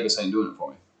autographs in Vegas ain't doing it for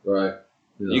me. Right.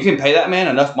 Yeah. You can pay that man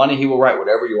enough money, he will write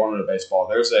whatever you want in a baseball.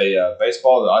 There's a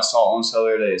baseball that I saw on sale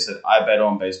the other day. It said, "I bet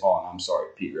on baseball," and I'm sorry,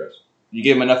 Pete Rose. You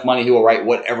give him enough money, he will write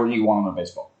whatever you want on a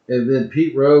baseball. And then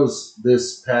Pete Rose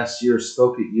this past year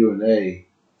spoke at UNA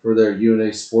for their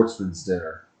UNA Sportsman's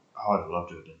Dinner. Oh, I'd love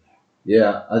to have done that.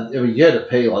 Yeah, I mean, you had to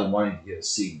pay like money to get a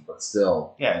seat, but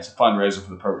still. Yeah, it's a fundraiser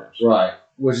for the programs. Right,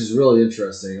 which is really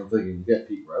interesting. I'm thinking, you get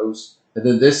Pete Rose. And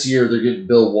then this year, they're getting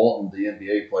Bill Walton, the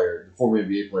NBA player, the former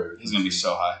NBA player. He's going to be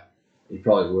so high. He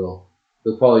probably will.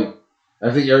 They'll probably,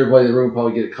 I think everybody in the room will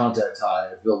probably get a contact high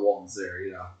if Bill Walton's there,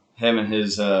 you know. Him and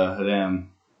his damn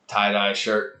tie-dye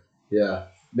shirt. Yeah.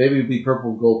 Maybe it'd be purple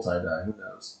and gold tie-dye. Who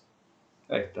knows?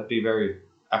 Hey, that'd be very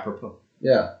apropos.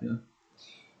 Yeah, yeah.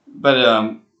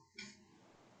 But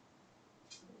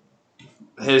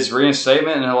his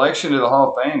reinstatement and election to the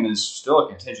Hall of Fame is still a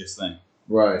contentious thing.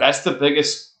 Right. That's the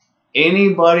biggest.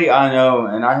 Anybody I know,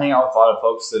 and I hang out with a lot of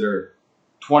folks that are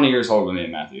 20 years older than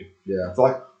me, Matthew. Yeah. It's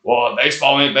like, well,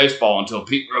 baseball ain't baseball until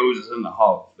Pete Rose is in the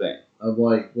Hall of Fame. I'm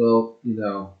like, well, you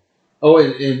know. Oh,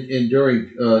 and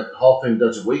during Hall of Fame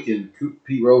Dutch Weekend,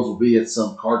 Pete Rose will be at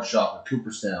some card shop in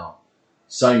Cooperstown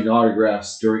signing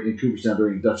autographs in Cooperstown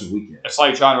during Dutch Weekend. It's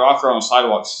like John Rocker on the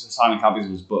sidewalks signing copies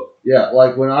of his book. Yeah,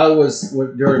 like when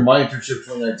during my internship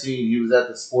 2019, he was at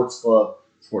the sports club.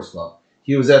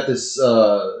 He was at this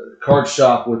card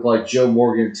shop with like Joe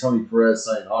Morgan and Tony Perez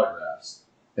signing autographs.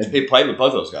 And he played with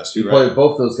both those guys too, he right? played with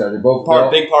both those guys. They're both all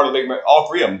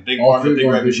three of them, big part of the Big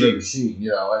Red Machine. You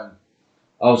know, and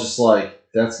I was just like,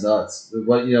 that's nuts.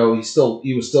 But you know,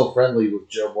 he was still friendly with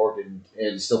Joe Morgan,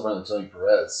 and he's still friendly with Tony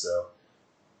Perez. So,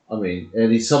 I mean,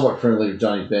 and he's somewhat friendly with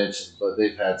Johnny Bench, but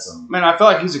they've had some. Man, I feel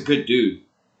like he's a good dude.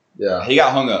 Yeah, he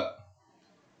got hung up.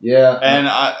 Yeah,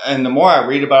 and the more I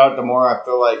read about it, the more I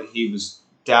feel like he was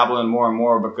dabbling more and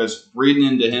more, because reading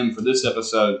into him for this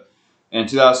episode, in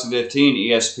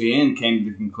 2015, ESPN came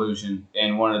to the conclusion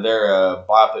in one of their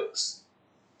biopics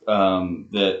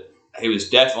that he was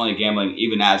definitely gambling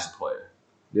even as a player.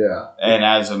 Yeah. And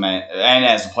as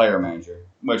a player manager,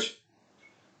 which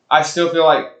I still feel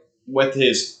like with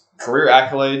his career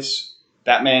accolades,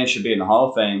 that man should be in the Hall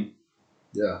of Fame.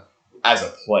 Yeah. As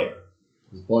a player.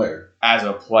 As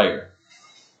a player.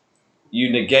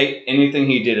 You negate anything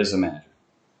he did as a manager.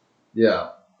 Yeah.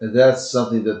 And that's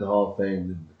something that the Hall of Fame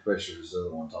and the commissioners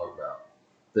don't want to talk about.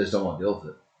 They just don't want to deal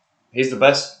with it. He's the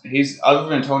best. He's, other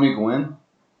than Tony Gwynn,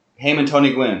 him and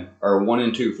Tony Gwynn are 1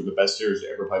 and 2 for the best hitters to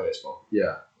ever play baseball.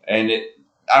 Yeah. And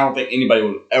I don't think anybody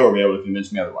would ever be able to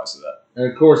convince me otherwise of that.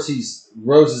 And of course,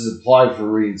 Rose has applied for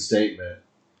reinstatement.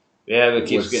 Yeah, that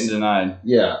keeps getting denied.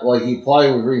 Yeah, like he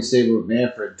applied with reinstatement with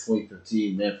Manfred in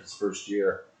 2015, Manfred's first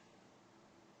year.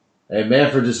 And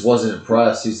Manfred just wasn't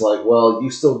impressed. He's like, well,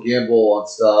 you still gamble on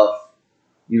stuff.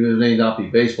 Even if it may not be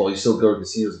baseball, you still go to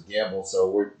casinos and gamble.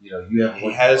 So, you have.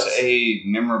 He has a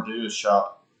memorabilia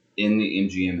shop in the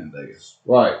MGM in Vegas.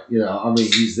 Right. I mean,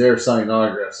 he's there signing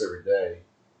autographs every day.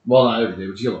 Well, not every day,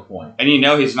 but you have a point. And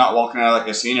he's not walking out of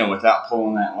the casino without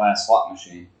pulling that last slot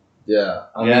machine. Yeah.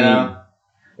 I mean,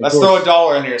 let's throw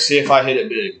 $1 in here, see if I hit it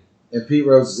big. And Pete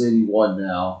Rose is 81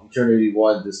 now. He turned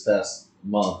 81 this past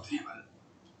month. Damn it.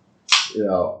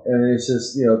 And it's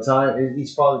just, time. And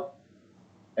he's probably.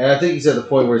 And I think he's at the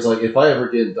point where he's like, if I ever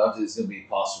get inducted, it's going to be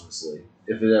posthumously.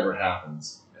 If it ever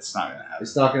happens. It's not going to happen.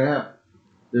 It's not going to happen.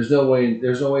 There's no way it's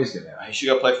going to happen. He should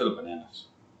go play for the Bananas.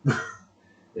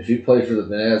 If he played for the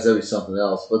Bananas, that'd be something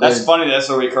else. But that's funny. That's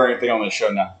a recurring thing on the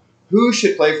show now. Who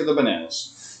should play for the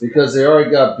Bananas? Because they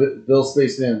already got Bill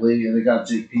Spaceman Lee and they got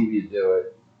Jake Peavy to do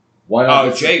it. Why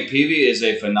not? Jake Peavy is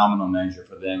a phenomenal manager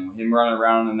for them. Him running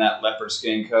around in that leopard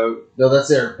skin coat. No, that's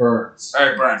Eric Burns.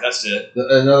 Eric Burns, that's it.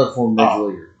 Another former major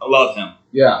leaguer. I love him.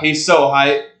 Yeah. He's so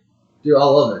hype. Dude, I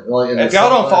love it. If y'all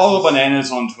don't follow the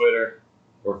Bananas on Twitter.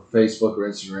 Or Facebook or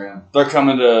Instagram. They're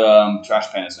coming to Trash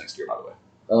Pandas next year, by the way.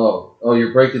 Oh,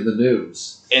 you're breaking the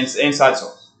news. Inside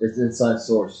source. It's inside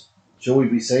source. Should we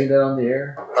be saying that on the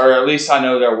air? Or at least I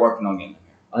know they're working on getting there.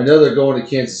 I know they're going to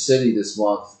Kansas City this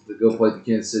month to go play the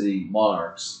Kansas City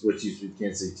Monarchs, which used to be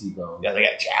Kansas City T-Bone. Yeah, they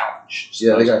got challenged.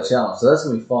 Yeah, they got challenged. So that's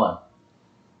going to be fun.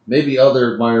 Maybe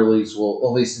other minor leagues will,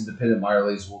 at least independent minor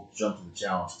leagues will jump to the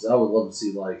challenge. Because I would love to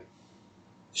see,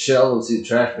 shell and see the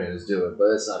trash man is doing, but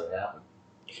it's not going to happen.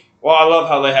 Well, I love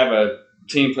how they have a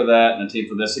team for that and a team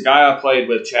for this. The guy I played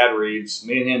with, Chad Reeves,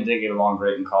 me and him didn't get along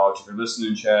great in college. If you're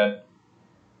listening, Chad,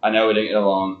 I know we didn't get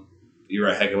along. You were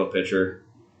a heck of a pitcher.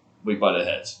 We butted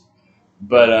heads.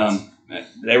 But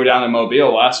they were down in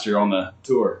Mobile last year on the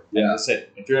tour. And Yeah. they said,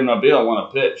 if you're in Mobile, I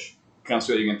want to pitch. Come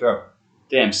see what you can throw.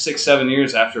 Damn, 6-7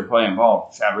 years after playing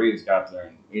ball, Chad Reeves got up there.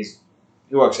 And he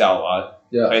works out a lot.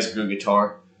 Yeah. Plays a good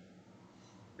guitar.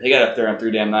 He got up there and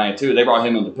threw damn 92. They brought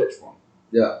him in to pitch for him.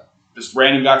 Yeah. Just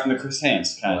random guy from the Chris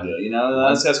Hands kind of deal. You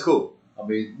know, that's cool. I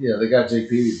mean, they got Jake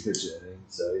Peavy to pitch it,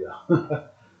 so,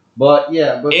 But,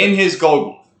 In his gold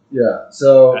glove. yeah,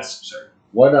 so That's absurd.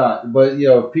 why not? But,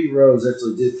 if Pete Rose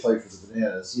actually did play for the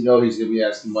Bananas, he's going to be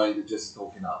asking money that Jesse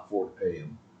Cole cannot afford to pay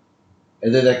him.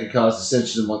 And then that could cause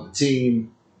dissension among the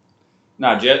team.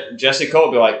 Nah, Jesse Cole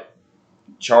would be like,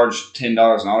 charge $10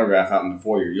 an autograph out in the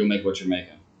foyer. You'll make what you're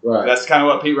making. Right. That's kind of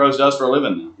what Pete Rose does for a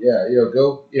living now. Yeah,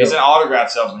 go. He's an autograph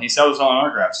salesman. He sells his own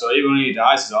autographs. So even when he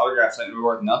dies, his autographs ain't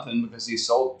worth nothing because he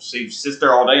sits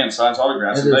there all day and signs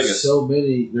autographs And in there's Vegas.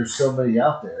 there's so many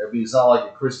out there. I mean, it's not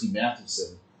like a Christy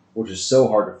Mathewson, which is so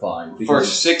hard to find. For Because,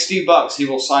 $60, he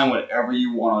will sign whatever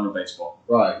you want on a baseball.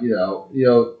 right,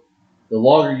 the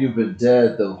longer you've been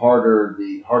dead, the harder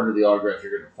the autograph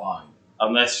you're going to find.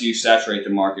 Unless you saturate the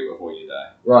market before you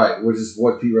die. Right, which is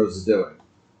what Pete Rose is doing.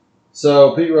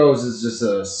 So Pete Rose is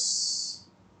just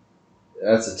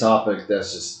that's a topic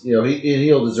that's just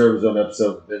he'll deserve his own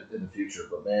episode in the future.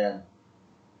 But man,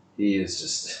 he is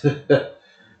just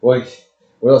what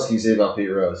else can you say about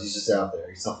Pete Rose? He's just out there.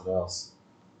 He's something else.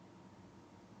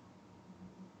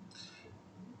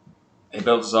 He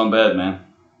built his own bed, man.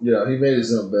 He made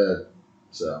his own bed.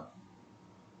 So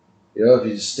if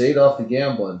he just stayed off the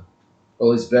gambling,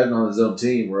 well, he's betting on his own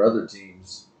team or other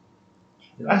teams.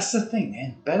 That's the thing,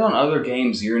 man. Bet on other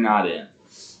games you're not in.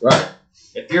 Right.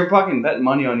 If you're fucking betting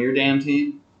money on your damn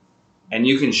team and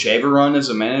you can shave a run as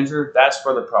a manager, that's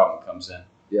where the problem comes in.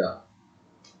 Yeah.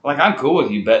 Like, I'm cool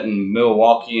with you betting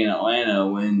Milwaukee and Atlanta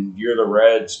when you're the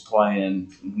Reds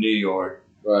playing New York.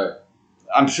 Right.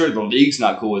 I'm sure the league's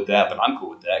not cool with that, but I'm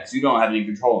cool with that because you don't have any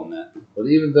control in that. But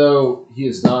even though he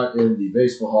is not in the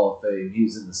Baseball Hall of Fame,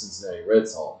 he's in the Cincinnati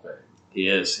Reds Hall of Fame. He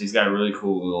is. He's got a really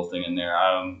cool little thing in there.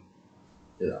 And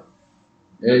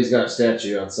he's got a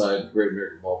statue outside the Great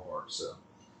American Ballpark, so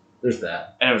there's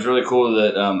that. And it was really cool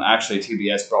that actually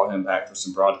TBS brought him back for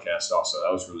some broadcast also.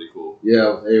 That was really cool.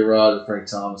 Yeah, with A-Rod and Frank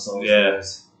Thomas, all those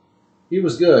guys. He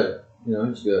was good. He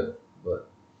was good. But,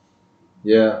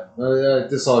 yeah,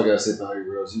 that's all I got to say about Harry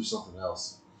Rose. He was something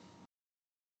else.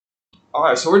 All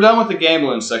right, so we're done with the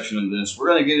gambling section of this. We're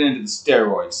going to get into the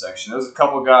steroid section. There's a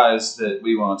couple guys that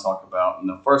we want to talk about, and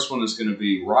the first one is going to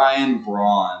be Ryan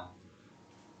Braun.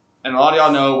 And a lot of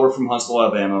y'all know we're from Huntsville,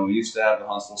 Alabama. We used to have the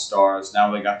Huntsville Stars.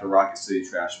 Now they got the Rocket City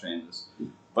Trash Pandas.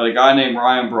 But a guy named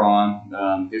Ryan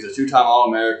Braun, he's a two-time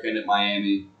All-American at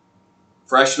Miami.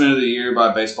 Freshman of the Year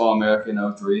by Baseball America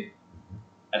in 03.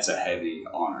 That's a heavy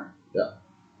honor. Yeah.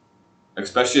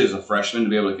 Especially as a freshman to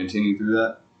be able to continue through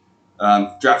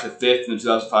that. Drafted 5th in the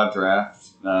 2005 draft.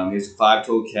 He's a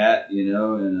 5-tool cat,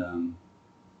 and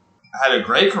had a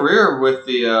great career with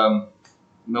the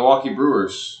Milwaukee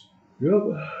Brewers. Yep.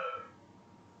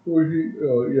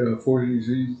 14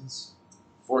 seasons.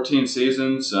 14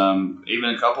 seasons, even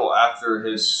a couple after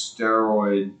his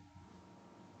steroid.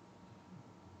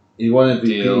 He won MVP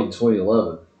Deal. in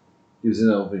 2011. He was in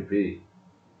MVP.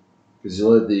 Because he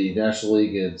led the National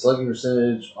League in slugging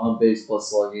percentage, on base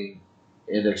plus slugging,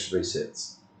 and extra base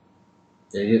hits.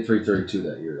 And he hit 332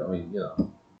 that year.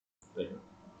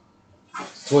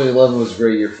 2011 was a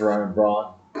great year for Ryan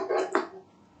Braun.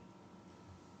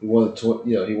 He won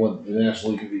the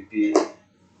National League MVP.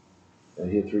 And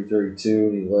he hit 332,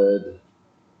 and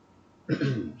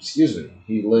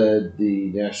he led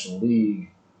the National League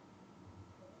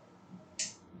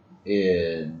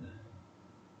in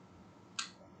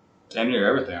Damn near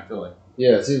everything, I feel like.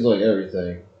 Yeah, it seems like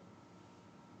everything.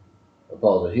 I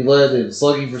apologize. He led in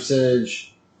slugging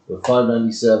percentage with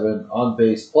 597, on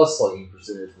base plus slugging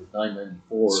percentage with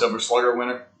 994. Silver Slugger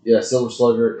winner. Yeah, Silver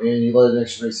Slugger, and he led in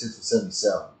extra base hits with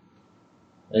 77.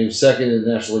 And he was second in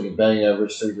the National League in batting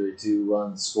average, 332,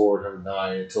 runs scored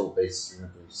 109, and total bases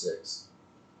 336.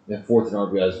 And then fourth in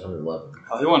RBIs 111.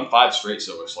 Oh, he won 5 straight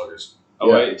Silver Sluggers.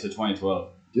 Yeah. 08 to 2012.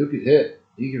 Dude could hit.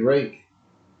 He could rake.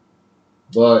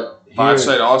 But 5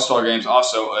 straight All-Star games,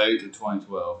 also 08 to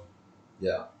 2012.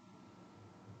 Yeah.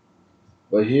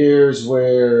 But here's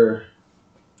where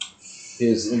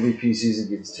his MVP season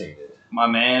gets tainted. My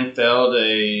man failed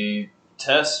a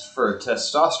test for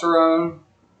testosterone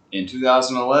in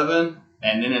 2011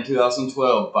 And then in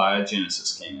 2012,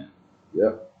 Biogenesis came in.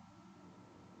 Yep.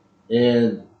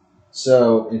 And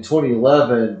so in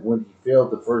 2011, when he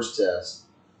failed the first test,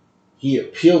 he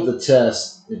appealed the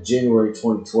test in January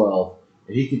 2012,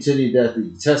 and he continued that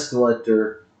the test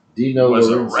collector, Dino Was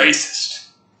a Lorenzi. racist.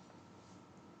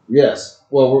 Yes.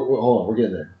 Well, hold on. We're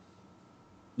getting there.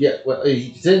 Yeah. Well,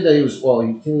 he contended that he was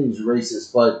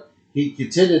racist, but he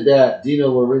contended that Dino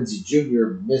Lorenzi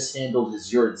Jr. mishandled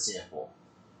his urine sample.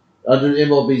 Under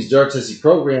MLB's drug testing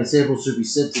program, samples should be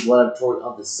sent to the laboratory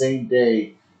on the same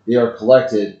day they are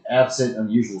collected, absent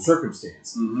unusual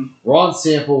circumstance. Mm-hmm. Ron's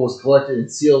sample was collected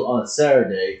and sealed on a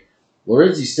Saturday.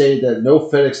 Lorenzi stated that no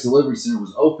FedEx delivery center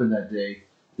was open that day.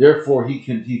 Therefore,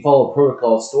 he followed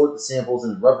protocol, stored the samples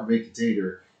in a Rubbermaid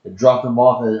container, and dropped them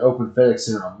off at an open FedEx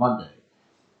center on Monday.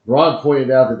 Ron pointed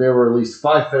out that there were at least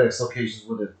 5 FedEx locations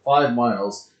within 5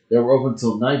 miles that were open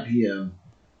until 9 p.m.,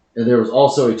 and there was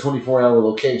also a 24-hour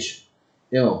location.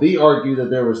 MLB argued that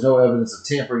there was no evidence of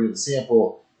tampering of the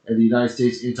sample, and the United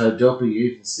States Anti-Doping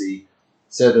Agency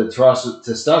said that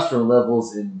testosterone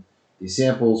levels in the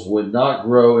samples would not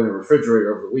grow in a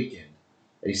refrigerator over the weekend.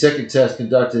 A second test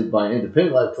conducted by an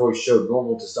independent laboratory showed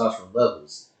normal testosterone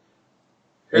levels.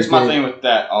 Here's my thing with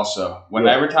that also.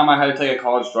 Every time I had to take a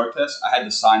college drug test, I had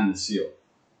to sign the seal.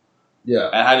 Yeah.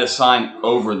 And I had to sign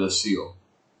over the seal.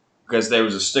 Because there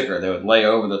was a sticker they would lay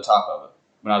over the top of it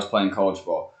when I was playing college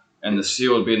ball. And the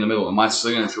seal would be in the middle, and my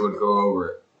signature would go over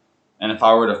it. And if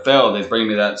I were to fail, they'd bring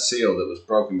me that seal that was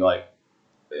broken and be like,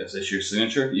 is this your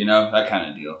signature? You know, that kind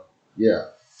of deal.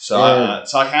 Yeah. So I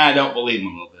kind of don't believe him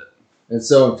a little bit. And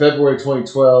so in February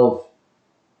 2012,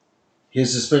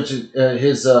 his suspension,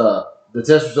 the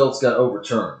test results got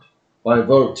overturned by a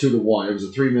vote of 2-1. It was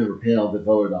a 3-member panel that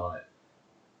voted on it.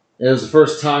 And it was the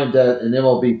first time that an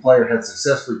MLB player had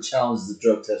successfully challenged the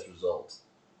drug test result.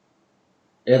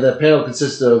 And that panel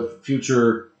consisted of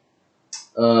future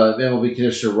MLB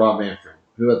commissioner Rob Manfred,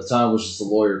 who at the time was just a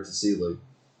lawyer to Seeley.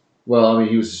 Well, I mean,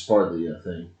 he was just part of the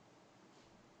thing.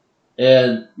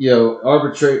 And,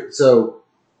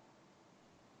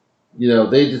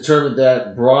 they determined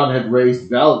that Braun had raised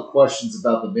valid questions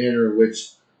about the manner in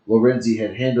which Lorenzi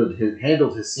had handled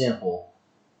his sample,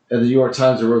 and the New York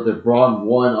Times wrote that Braun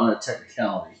won on a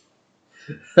technicality.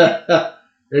 And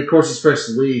of course, he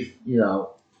expressed belief,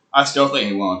 I still think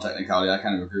he won on technicality. I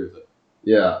kind of agree with it.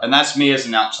 Yeah. And that's me as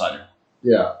an outsider.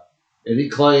 Yeah. And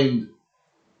he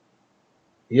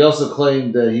also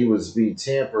claimed that he was being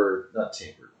not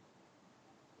tampered.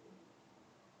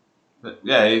 But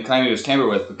yeah, he claimed he was tampered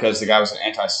with because the guy was an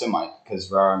anti-Semite, because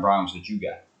Ryan Braun was a Jew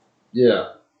guy.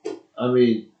 Yeah. I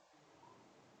mean,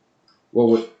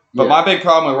 But my big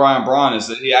problem with Ryan Braun is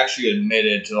that he actually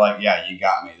admitted to, you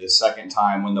got me. The second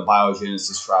time when the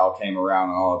Biogenesis trial came around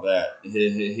and all of that,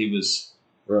 he was,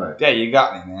 right. Yeah, you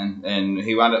got me, man. And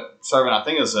he wound up serving, I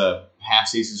think it was a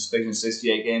half-season suspension,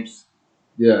 68 games.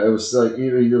 Yeah, it was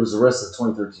it was the rest of the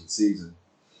 2013 season.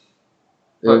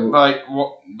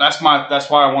 That's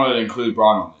why I wanted to include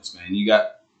Braun on this, man. You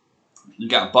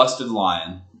got busted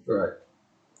lying. Right.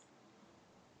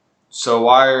 So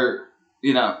why are,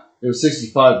 It was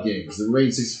 65 games. The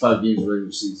remaining 65 games of the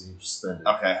regular season he was suspended.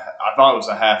 Okay, I thought it was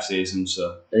a half season,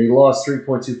 so. And he lost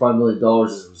 $3.25 million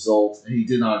as a result, and he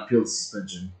did not appeal the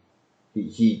suspension.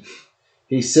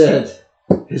 He said,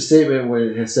 his statement when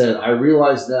it said, "I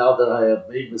realize now that I have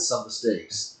made some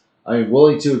mistakes. I am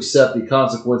willing to accept the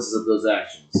consequences of those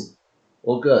actions."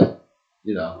 Well, good.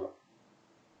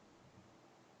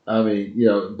 I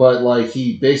mean, but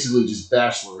he basically just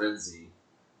bashed Lorenzi.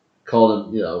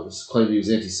 Called him, claimed he was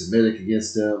anti-Semitic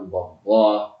against him, blah, blah,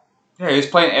 blah. Yeah, he was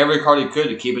playing every card he could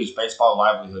to keep his baseball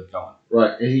livelihood going.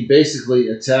 Right, and he basically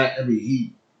attacked,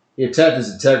 he attacked his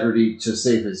integrity to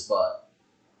save his butt.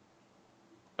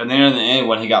 And then in the end,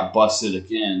 when he got busted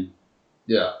again,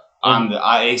 yeah,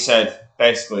 he said,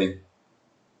 basically,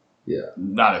 yeah,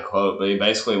 not a quote, but he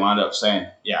basically wound up saying,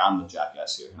 "Yeah, I'm the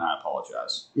jackass here, and I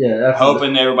apologize." Yeah,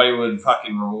 hoping everybody would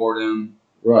fucking reward him.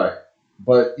 Right.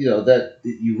 But, that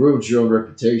you ruined your own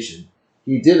reputation.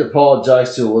 He did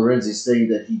apologize to Lorenzi, saying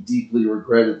that he deeply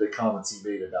regretted the comments he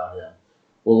made about him.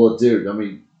 Well, look, dude, I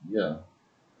mean, of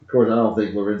course, I don't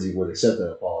think Lorenzi would accept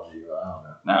that apology, but I don't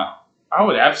know. No, I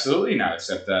would absolutely not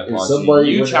accept that If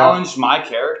apology. You challenged my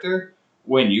character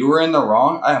when you were in the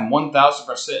wrong, I am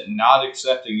 1,000% not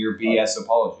accepting your BS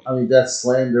apology. I mean, that's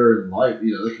slander and life.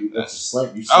 That's a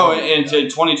slander. In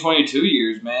 2022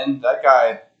 years, man, that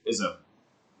guy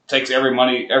takes every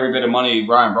bit of money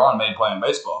Ryan Braun made playing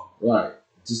baseball. Right.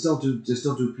 Just don't do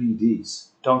PEDs.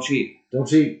 Don't cheat. Don't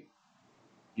cheat.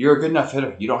 You're a good enough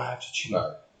hitter. You don't have to cheat.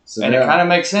 Right. So it kind of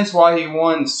makes sense why he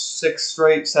won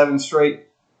 7 straight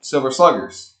Silver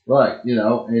Sluggers. Right,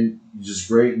 and just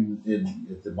great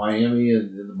at the Miami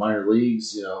and in the minor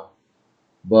leagues,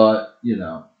 But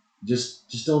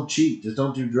just don't cheat. Just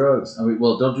don't do drugs. I mean,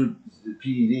 well, don't do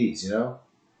PEDs,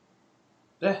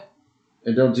 Yeah.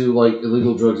 and don't do like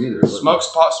illegal drugs either. Smoke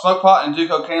pot, and do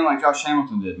cocaine like Josh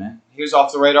Hamilton did, man. He was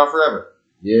off the radar forever.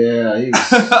 Yeah, he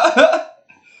was.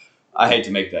 I hate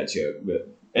to make that joke, but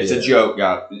it's Yeah. a joke,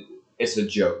 guys. It's a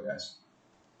joke, guys.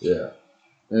 Yeah,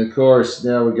 and of course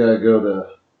now we gotta go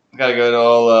to Gotta go to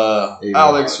all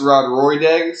Alex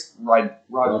Rodriguez.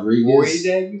 Rodriguez.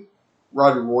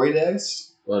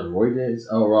 Rodriguez. Rodriguez.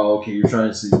 Oh, right. Okay, you're trying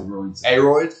to see the roids.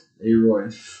 Aroyd.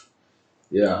 Aroyd.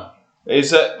 Yeah. He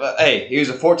was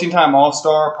a 14-time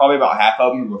All-Star. Probably about half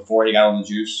of them before he got on the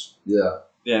juice. Yeah.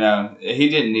 He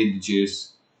didn't need the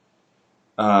juice.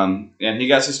 And he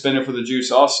got suspended for the juice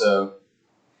also.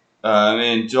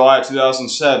 In July of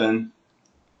 2007.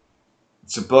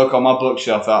 It's a book on my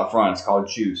bookshelf out front. It's called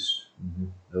Juice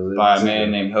by a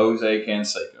man named Jose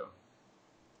Canseco.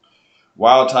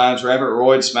 Wild Times, Rabbit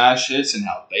Royd, Smash Hits, and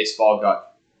How Baseball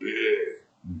Got Big.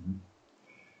 Mm-hmm.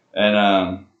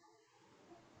 And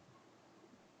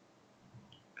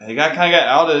he kind of got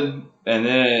outed, and then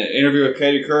in an interview with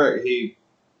Katie Couric, he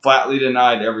flatly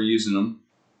denied ever using them.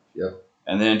 Yep.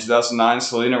 And then in 2009,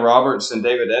 Selena Roberts and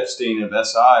David Epstein of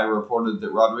SI reported that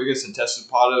Rodriguez had tested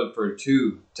positive for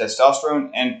 2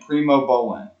 testosterone and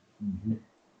primobolan. Mm-hmm.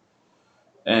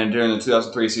 And during the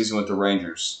 2003 season with the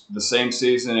Rangers, the same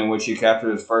season in which he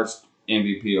captured his first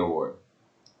MVP award.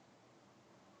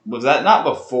 Was that not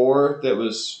before that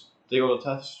was legal to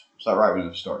test? Was that right when it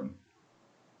was starting?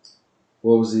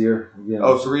 What was the year again?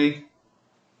 03?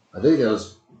 I think that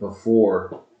was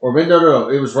before. Or maybe, no.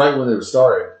 It was right when they were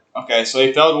starting. Okay, so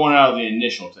he failed one out of the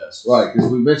initial test. Right, because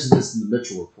we mentioned this in the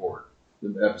Mitchell Report,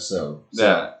 the episode. So,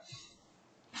 Yeah.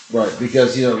 Right,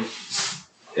 because,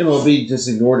 MLB just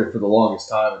ignored it for the longest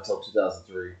time until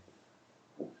 2003.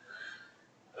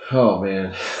 Oh,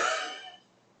 man.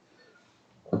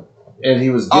 And he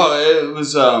was...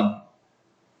 That's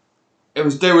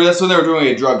when they were doing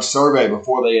a drug survey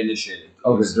before they initiated.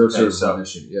 Oh, the drug Okay, survey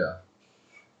mission, yeah.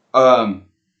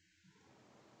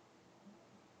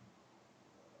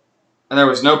 And there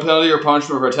was no penalty or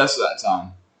punishment for a test at that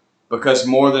time because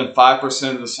more than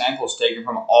 5% of the samples taken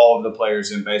from all of the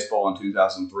players in baseball in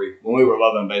 2003, when we were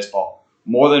loving baseball,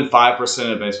 more than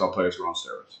 5% of baseball players were on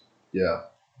steroids. Yeah.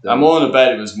 I'm willing to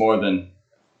bet it was more than...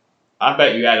 I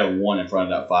bet you add a 1 in front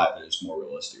of that 5, but it's more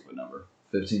realistic of a number.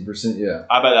 15%, yeah.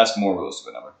 I bet that's more realistic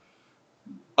of a number.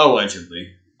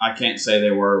 Allegedly. I can't say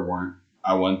they were or weren't.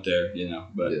 I wasn't there,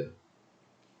 but... Yeah.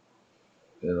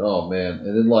 And oh man,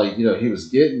 and then he was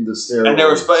getting the steroids. And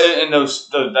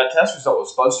that test result was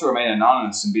supposed to remain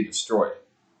anonymous and be destroyed.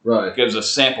 Right. It was a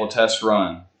sample test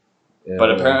run, And,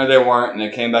 but apparently they weren't, and they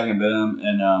came back and bit them.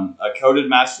 And a coded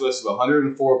master list of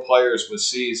 104 players was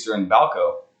seized during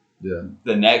Balco. Yeah.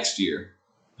 The next year.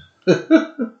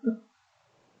 Oh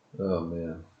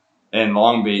man. In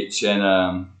Long Beach,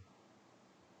 and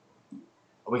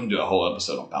we can do a whole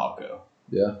episode on Balco.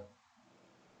 Yeah.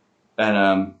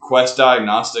 And Quest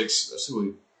Diagnostics, that's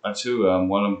who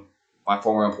one of my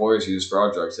former employers used for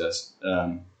our drug test.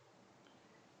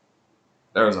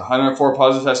 There was 104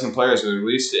 positive testing players who were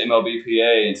released to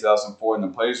MLBPA in 2004, and the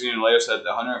Players Union later said that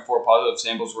 104 positive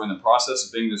samples were in the process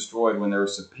of being destroyed when they were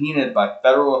subpoenaed by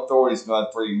federal authorities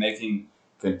for making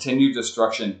continued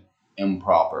destruction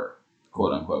improper,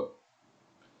 quote unquote.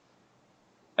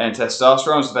 And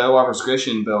testosterone is available by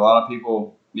prescription, but a lot of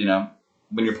people,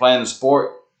 when you're playing the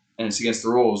sport, and it's against the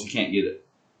rules, you can't get it.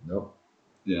 Nope.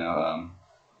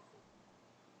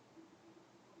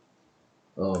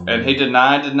 Oh, and he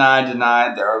denied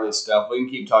the early stuff. We can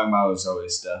keep talking about his early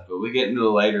stuff, but we get into the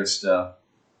later stuff.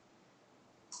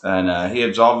 And he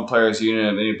absolved the players' union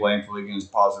of any blame for leaking his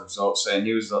positive results, saying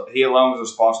he alone was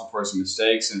responsible for his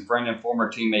mistakes. And friend and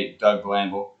former teammate Doug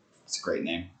Glanville, that's a great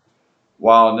name,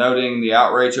 while noting the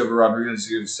outrage over Rodriguez's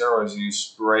use of steroids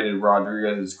use, berated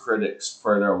Rodriguez's critics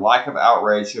for their lack of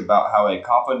outrage about how a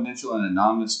confidential and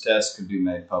anonymous test could be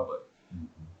made public.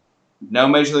 Mm-hmm. No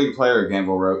Major League player,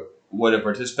 Glanville wrote, would have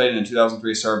participated in the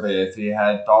 2003 survey if he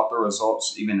had thought the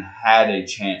results even had a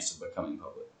chance of becoming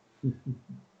public.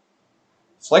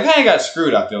 So, how he got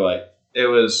screwed, I feel like. It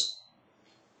was,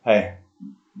 hey,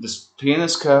 just pee in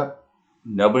this cup,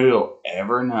 nobody will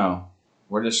ever know.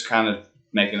 We're just kind of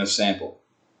making a sample.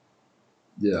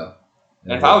 Yeah.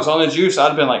 And if I was on the juice, I'd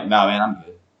have been like, nah, man, I'm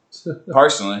good.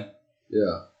 Personally.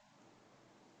 Yeah.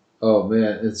 Oh,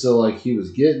 man. And so, he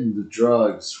was getting the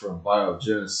drugs from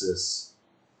Biogenesis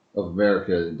of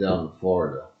America down in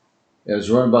Florida. And it was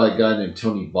run by a guy named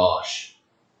Tony Bosch.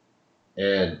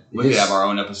 And we could have our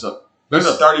own episode. There's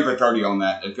a 30 for 30 on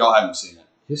that if y'all haven't seen it.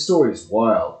 His story is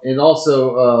wild. And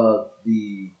also,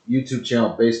 the YouTube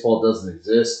channel Baseball Doesn't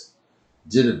Exist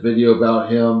did a video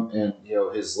about him and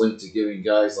his link to giving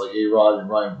guys like A-Rod and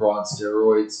Ryan Braun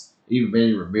steroids, even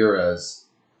Manny Ramirez,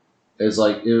 as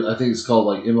I think it's called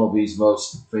like MLB's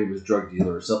most famous drug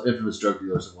dealer or something, infamous drug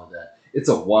dealer or something like that. It's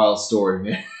a wild story,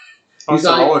 man. It's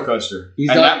a roller coaster.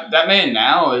 That man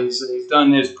now he's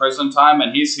done his prison time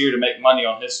and he's here to make money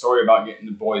on his story about getting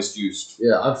the boys juiced.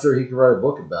 Yeah, I'm sure he could write a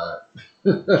book about it.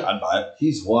 I'd buy it.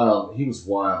 He's wild. He was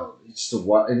wild. He's just a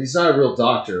wild, and he's not a real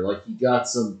doctor. Like he got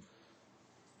some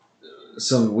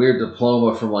weird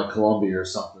diploma from like Columbia or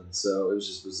something. So it was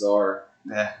just bizarre.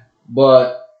 Yeah.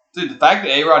 But dude, the fact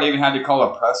that A-Rod even had to call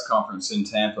a press conference in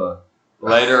Tampa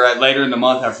later in the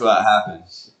month after that happened,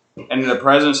 and in the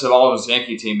presence of all of his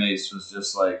Yankee teammates was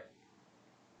just like,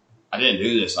 I didn't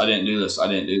do this. I didn't do this. I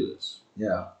didn't do this.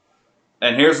 Yeah.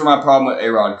 And here's where my problem with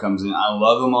A-Rod comes in. I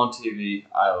love him on TV.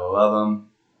 I love him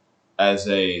as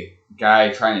a guy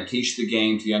trying to teach the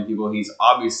game to young people. He's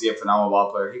obviously a phenomenal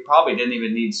ball player. He probably didn't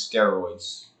even need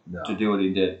steroids to do what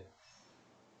he did.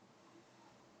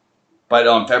 But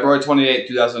on February 28,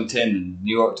 2010, the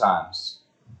New York Times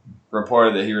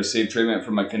reported that he received treatment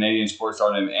from a Canadian sports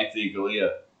star named Anthony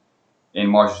Galea in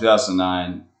March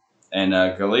 2009. And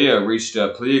Galea reached a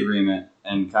plea agreement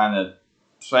and kind of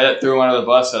threw him under the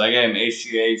bus. That I gave him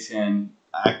HGH and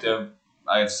active.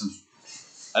 I have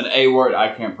an A word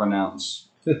I can't pronounce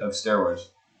of steroids.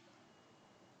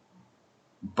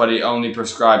 But he only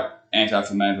prescribed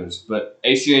anti-inflammatories. But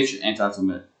HGH and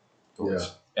anti-inflammatories. Yeah.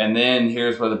 And then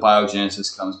here's where the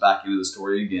biogenesis comes back into the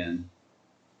story again.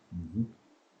 Mm-hmm.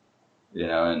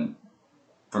 And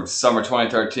from summer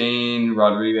 2013,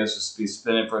 Rodriguez was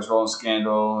suspended for his role in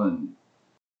scandal, and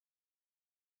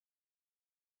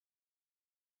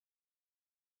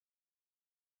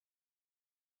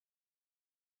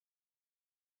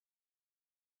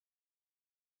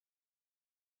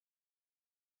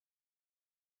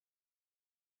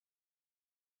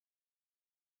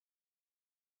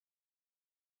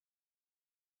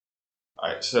all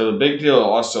right, so the big deal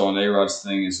also on A-Rod's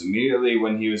thing is immediately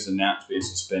when he was announced being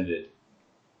suspended,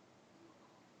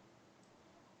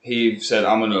 he said,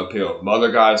 I'm going to appeal. The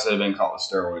other guys that have been caught with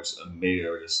steroids immediately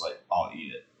were just like, I'll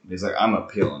eat it. He's like, I'm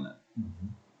appealing it. Mm-hmm.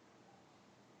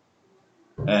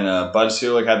 And Bud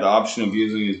Selig had the option of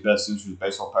using his best interest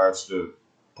baseball powers to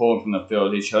pull him from the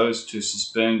field. He chose to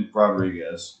suspend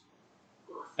Rodriguez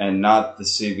and not the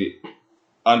CV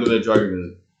under the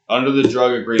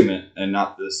drug agreement and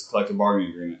not this collective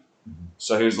bargaining agreement. Mm-hmm.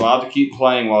 So he was allowed to keep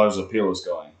playing while his appeal was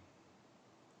going.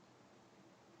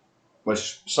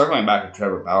 Which, circling back to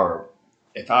Trevor Bauer,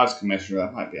 if I was commissioner,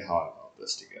 that might be how I want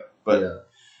this to go. But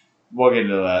we'll get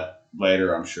into that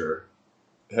later, I'm sure.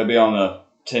 He'll be on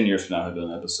 10 years from now, he'll do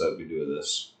an episode we do of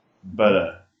this.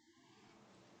 But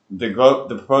the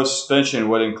proposed suspension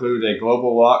would include a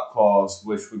global lock clause,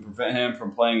 which would prevent him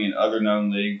from playing in other known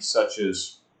leagues such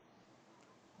as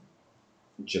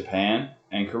Japan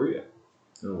and Korea.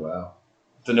 Oh, wow.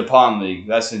 The Nippon League,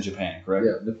 that's in Japan, correct?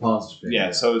 Yeah, Nippon's Japan.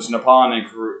 Yeah, so it's Nippon and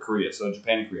Korea, so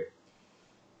Japan and Korea.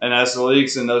 And as the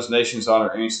leagues in those nations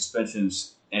honor any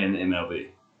suspensions in MLB.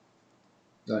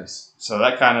 Nice. So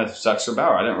that kind of sucks for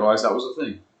Bauer. I didn't realize that was a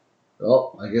thing.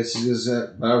 Well, I guess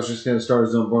Bauer's just going to start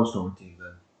his own barnstorming team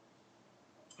then.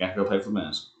 Yeah, go play for the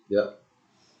Mets. Yep.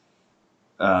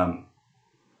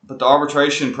 But the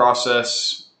arbitration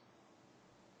process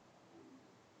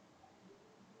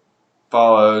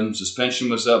followed, and suspension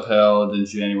was upheld in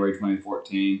January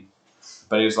 2014.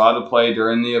 But he was allowed to play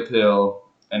during the appeal,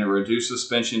 and it reduced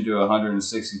suspension to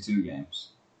 162 games.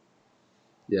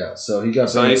 Yeah, so he got.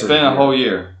 So he spent a whole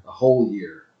year. A whole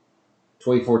year.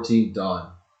 2014 done.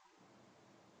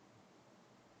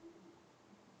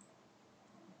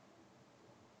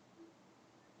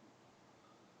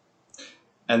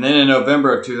 And then in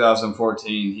November of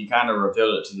 2014, he kind of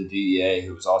revealed it to the DEA,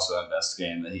 who was also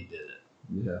investigating that he did it.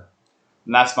 Yeah.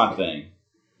 And that's my thing.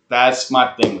 That's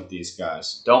my thing with these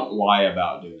guys. Don't lie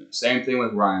about doing it. Same thing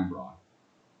with Ryan Braun.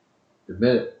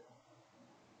 Admit it.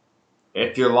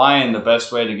 If you're lying, the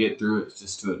best way to get through it is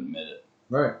just to admit it.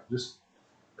 Right. Just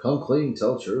come clean,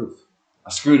 tell the truth.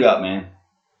 I screwed up, man.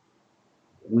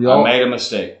 I made a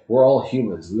mistake. We're all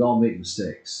humans. We all make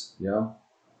mistakes. You know?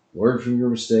 Learn from your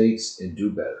mistakes and do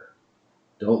better.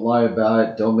 Don't lie about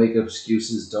it. Don't make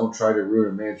excuses. Don't try to ruin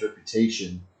a man's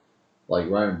reputation like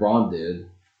Ryan Braun did.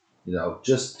 You know,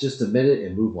 just admit it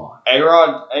and move on.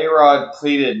 A-Rod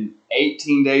pleaded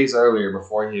 18 days earlier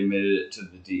before he admitted it to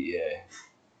the DEA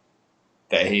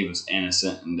that he was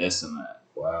innocent and this and that.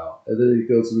 Wow. And then he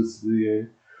goes to the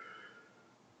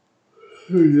DEA.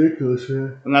 Ridiculous,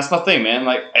 man. And that's my thing, man.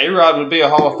 Like, A-Rod would be a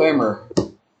Hall of Famer.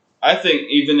 I think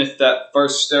even if that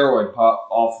first steroid pop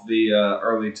off the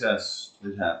early test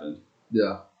had happened,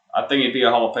 Yeah. I think he'd be a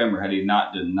Hall of Famer had he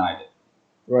not denied it.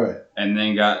 Right. And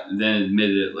then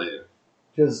admitted it later.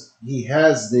 Because he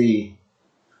has the...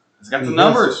 He's got the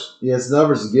numbers. He has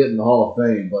numbers to get in the Hall of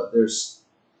Fame, but there's...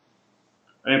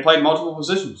 And he played multiple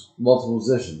positions. multiple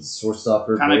positions. Shortstop,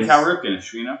 third Kind of base. Cal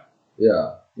Ripken-ish, you know?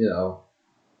 Yeah,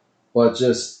 but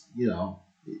just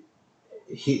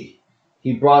he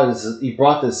brought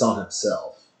this on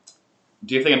himself.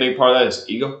 Do you think a big part of that is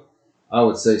ego? I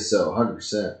would say so,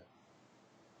 100%.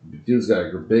 Dude's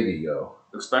got a big ego.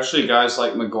 Especially guys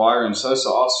like McGuire and Sosa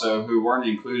also, who weren't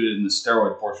included in the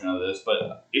steroid portion of this.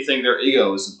 But you think their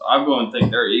ego I'm going to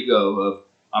think their ego of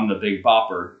I'm the big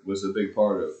bopper was a big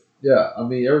part of. Yeah, I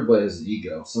mean, everybody has an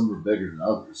ego. Some are bigger than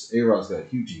others. A-Rod's got a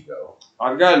huge ego.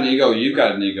 I've got an ego. You've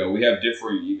got an ego. We have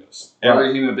differing egos. Right.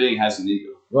 Every human being has an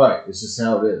ego. Right. It's just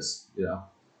how it is, Yeah,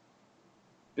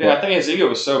 But- I think his ego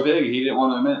was so big he didn't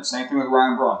want to admit it. Same thing with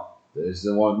Ryan Braun. They just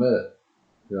didn't want to admit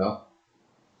it,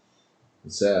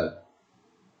 It's sad,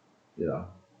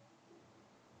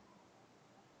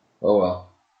 Oh, well.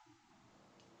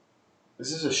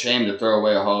 This is a shame to throw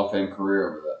away a Hall of Fame career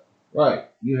over that. Right.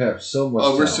 You have so much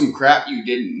Over talent. some crap you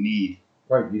didn't need.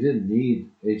 Right. You didn't need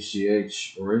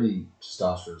HGH or any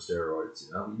testosterone steroids,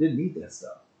 You didn't need that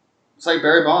stuff. It's like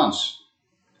Barry Bonds.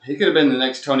 He could have been the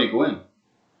next Tony Gwynn.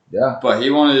 Yeah. But he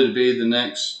wanted to be the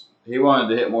next. He wanted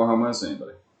to hit more home runs than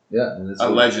anybody. Yeah. And it's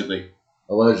Allegedly.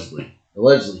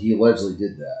 Allegedly, he allegedly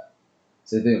did that.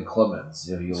 Same thing with Clemens.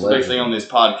 He It's the big allegedly. thing on these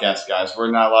podcasts, guys.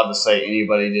 We're not allowed to say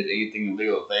anybody did anything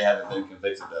illegal if they haven't been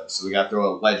convicted of. So we got to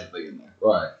throw allegedly in there.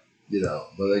 Right.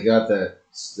 But they got that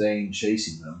stain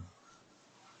chasing them.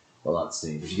 Well, not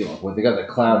stain, but you get my point. They got that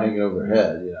cloud hanging over their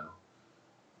head,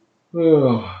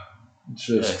 Oh, it's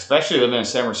Yeah, just. especially living in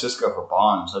San Francisco for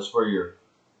Bonds. That's where your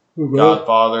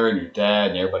godfather and your dad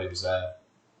and everybody was at.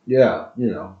 Yeah,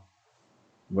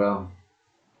 Well,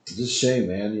 it's just a shame,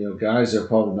 man. Guys are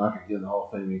probably not going to get in the Hall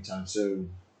of Fame anytime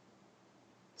soon,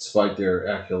 despite their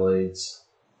accolades.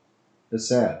 It's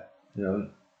sad, Yeah,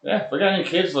 if we got any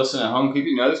kids listening at home, keep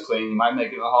your nose clean. You might make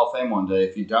it in the Hall of Fame one day.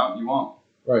 If you don't, you won't.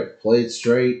 Right. Play it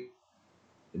straight.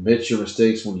 Admit your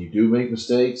mistakes when you do make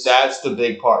mistakes. That's the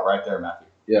big part right there, Matthew.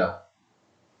 Yeah.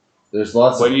 There's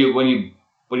lots When of... you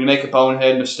make a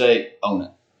bonehead mistake, own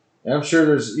it. And I'm sure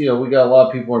there's, we got a lot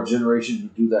of people in our generation who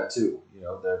do that too.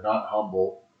 They're not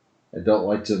humble and don't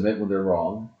like to admit when they're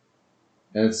wrong.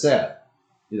 And it's sad.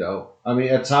 I mean,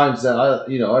 at times that I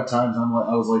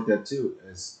was like that too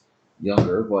as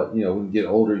younger. But, when you get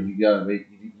older, you got to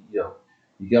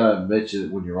you got to admit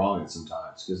it when you're wrong at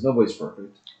sometimes because nobody's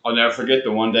perfect. I'll never forget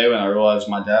the one day when I realized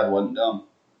my dad wasn't dumb.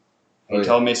 He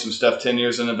told me some stuff 10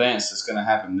 years in advance that's going to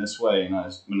happen this way. And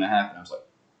when it happened, I was like,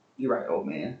 you're right, old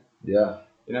man. Yeah.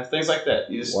 Things like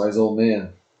that. You just Wise old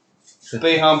man.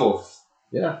 be humble.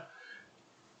 Yeah.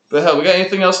 But hell, we got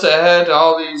anything else to add to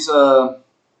all these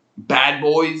bad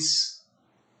boys?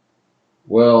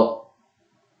 Well,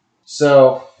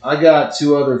 so I got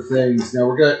two other things. Now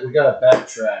we got to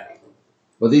backtrack,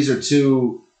 but these are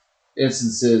two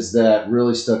instances that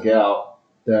really stuck out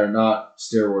that are not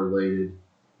steroid related.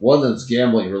 One of them's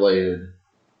gambling related.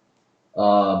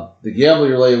 The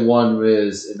gambling related one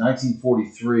was in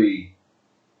 1943.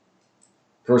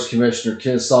 First Commissioner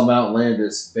Kennesaw Mountain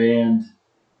Landis banned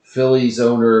Phillies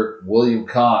owner William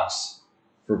Cox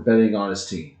for betting on his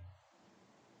team.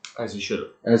 As he should have.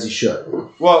 As he should.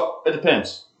 Well, it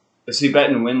depends. Is he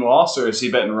betting win-loss or is he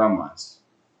betting run lines?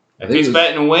 If think he's it was-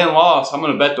 betting win-loss, I'm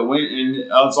going to bet the win.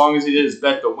 And as long as he did his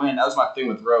bet the win, that was my thing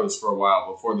with Rose for a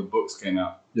while before the books came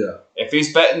out. Yeah. If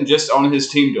he's betting just on his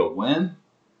team to win,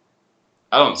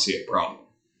 I don't see a problem.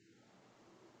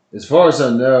 As far as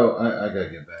I know, I got to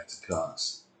get back to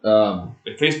Cox.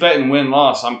 If he's betting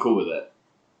win-loss, I'm cool with that.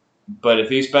 But if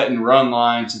he's betting run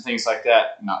lines and things like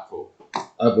that, not cool.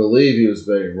 I believe he was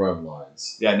betting run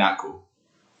lines. Yeah, not cool.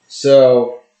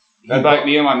 So, That's like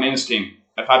me and my men's team.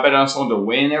 If I bet on someone to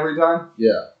win every time,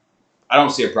 yeah. I don't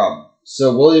see a problem.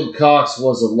 So William Cox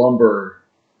was a lumber.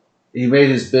 He made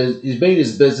his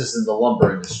business in the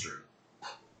lumber industry.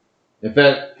 In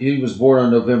fact, he was born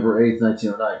on November 8th,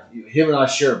 1909. Him and I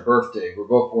share a birthday. We're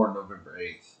both born November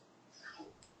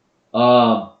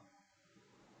 8th.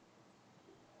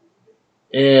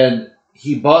 And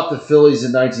he bought the Phillies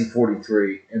in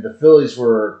 1943, and the Phillies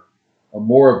were a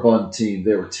moribund team.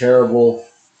 They were terrible.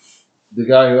 The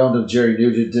guy who owned them, Jerry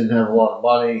Nugent, didn't have a lot of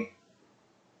money.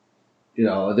 They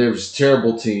were just a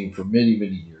terrible team for many,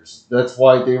 many years. That's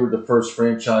why they were the first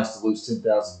franchise to lose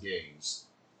 10,000 games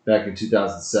back in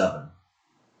 2007.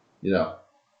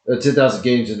 10,000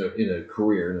 games in a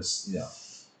career.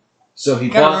 So he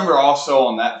You gotta bought. remember also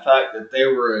on that fact that they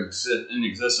were in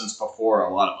existence before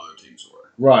a lot of other teams were.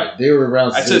 Right, they were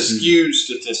around. That's a skewed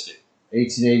statistic.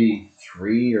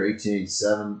 1883 or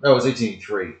 1887. No, it was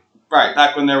 1883. Right,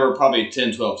 back when there were probably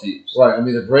 10, 12 teams. Right, I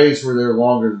mean the Braves were there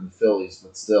longer than the Phillies,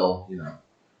 but still,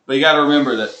 But you got to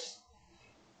remember that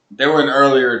they were an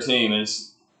earlier team.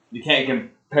 You can't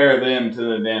compare them to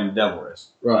the damn Devil Rays.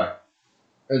 Right.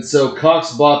 And so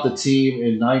Cox bought the team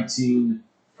in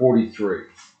 1943.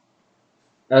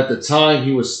 At the time,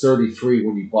 he was 33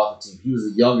 when he bought the team. He was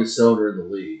the youngest owner in the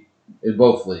league, in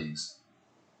both leagues.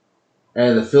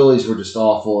 And the Phillies were just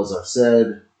awful, as I've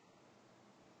said.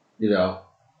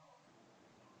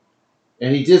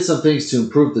 And he did some things to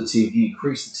improve the team. He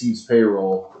increased the team's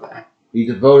payroll. He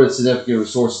devoted significant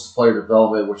resources to player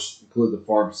development, which included the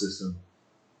farm system.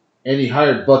 And he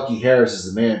hired Bucky Harris as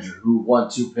the manager, who won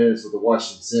 2 pennants with the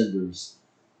Washington Senators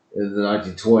in the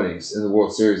 1920s, in the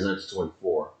World Series in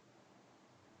 1924.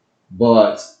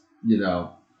 But, he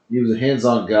was a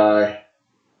hands-on guy,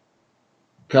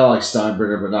 kind of like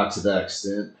Steinbrenner, but not to that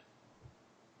extent.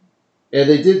 And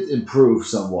they did improve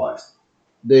somewhat.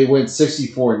 They went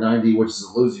 64-90, which is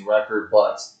a losing record,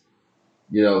 but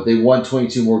they won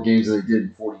 22 more games than they did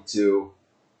in 42.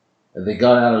 And they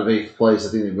got out of 8th place. I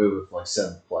think they moved to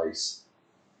 7th place.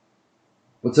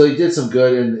 But so he did some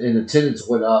good, and attendance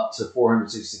went up to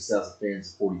 466,000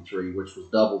 fans in 43, which was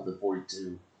doubled in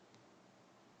 42.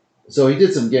 So he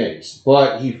did some games.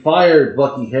 But he fired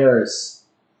Bucky Harris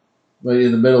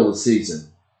in the middle of the season.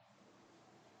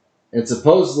 And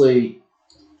supposedly,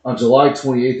 on July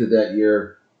 28th of that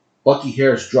year, Bucky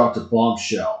Harris dropped a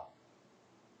bombshell.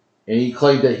 And he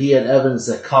claimed that he had evidence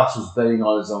that Cox was betting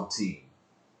on his own team.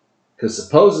 Because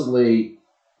supposedly,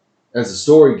 as the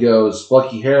story goes,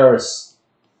 Bucky Harris,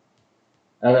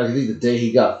 I think the day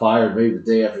he got fired, maybe the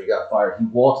day after he got fired, he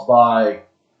walked by,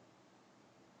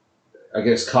 I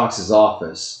guess, Cox's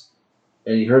office.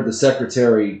 And he heard the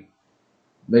secretary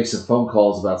make some phone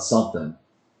calls about something.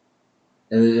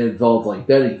 And it involved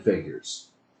betting figures.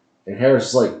 And Harris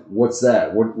is like, what's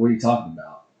that? What are you talking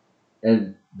about?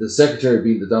 And the secretary,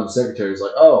 being the dumb secretary, is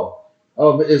like, oh,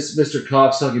 it's Mr.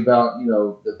 Cox talking about,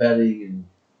 the betting and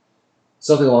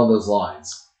something along those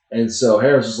lines. And so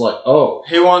Harris was like, oh.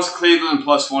 He wants Cleveland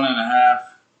plus 1.5.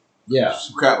 Yeah.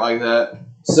 Some crap like that.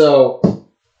 So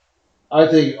I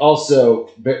think also,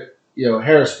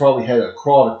 Harris probably had a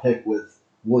crawl to pick with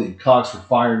William Cox for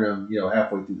firing him,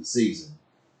 halfway through the season.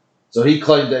 So he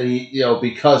claimed that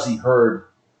because he heard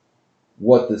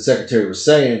what the secretary was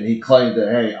saying, he claimed that,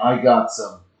 hey, I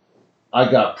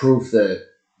got proof that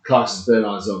Cox has been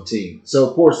on his own team. So,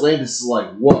 of course, Landis is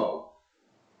like, whoa.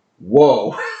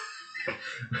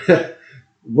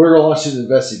 We're launching an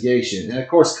investigation. And, of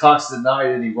course, Cox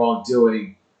denied any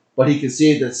wrongdoing, but he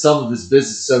conceded that some of his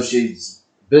business associates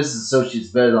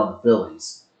betted on the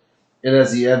Phillies. And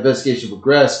as the investigation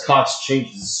progressed, Cox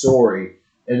changed his story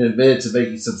and admitted to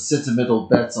making some sentimental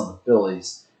bets on the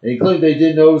Phillies. And he claimed they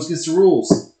didn't know it was against the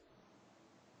rules.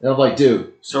 And I'm like,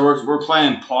 dude. So we're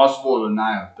playing plausible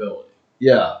deniability.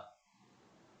 Yeah.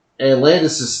 And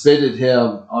Landis suspended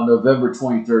him on November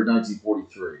 23rd,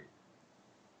 1943.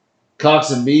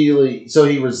 Cox immediately, so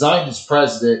he resigned as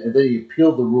president, and then he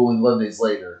appealed the ruling 11 days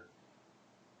later.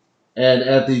 And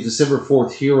at the December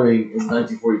 4th hearing in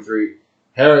 1943,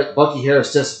 Bucky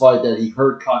Harris testified that he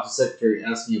heard Cox's secretary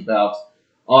asking about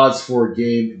odds for a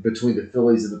game between the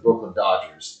Phillies and the Brooklyn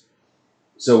Dodgers.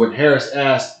 So when Harris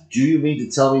asked, do you mean to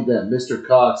tell me that Mr.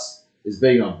 Cox is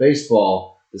betting on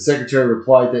baseball, the secretary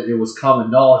replied that it was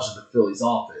common knowledge in the Phillies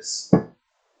office.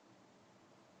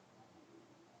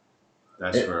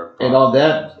 That's fair. And on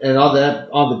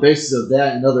the basis of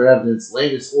that and other evidence,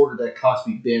 Landis ordered that Cox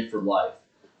be banned for life,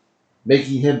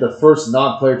 making him the first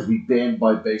non-player to be banned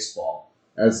by baseball.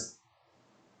 And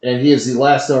he is the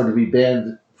last owner to be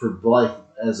banned for life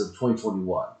as of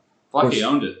 2021. Like he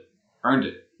earned it.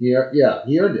 Yeah,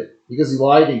 he earned it because he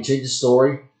lied and he changed his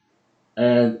story,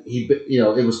 and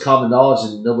it was common knowledge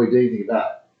and nobody did anything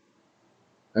about it.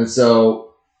 And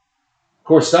so, of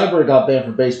course, Steinbrenner got banned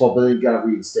from baseball, but then he got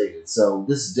reinstated. So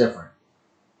this is different.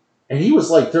 And he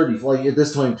was 30. At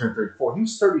this time, he turned 34. He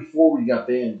was 34 when he got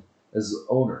banned as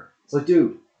owner. It's like,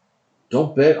 dude,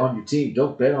 don't bet on your team.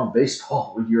 Don't bet on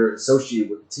baseball when you're associated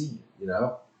with the team.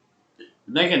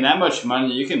 Making that much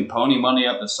money, you can pony money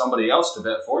up to somebody else to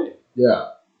bet for you. Yeah.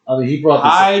 I mean, he brought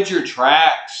hide your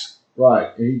tracks.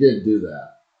 Right, and he didn't do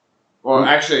that. Well,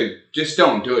 actually, just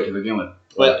don't do it to begin with.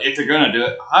 But if they're going to do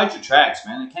it, hide your tracks,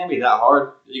 man. It can't be that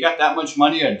hard. You got that much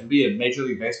money to be a Major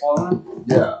League Baseball owner?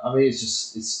 Yeah, I mean, it's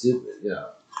stupid,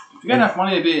 If you got enough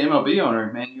money to be an MLB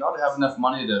owner, man, you ought to have enough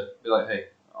money to be like, hey,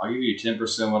 I'll give you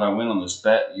 10% of what I win on this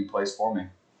bet you place for me.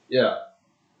 Yeah.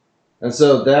 And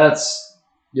so that's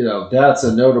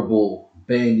a notable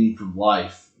banning from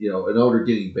life. An owner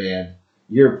getting banned.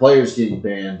 You hear players getting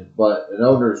banned, but an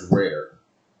owner is rare.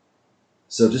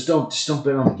 So just don't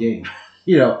bet on the game.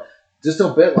 Just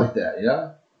don't bet like that.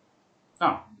 Yeah.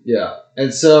 No. Yeah.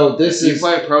 And so if you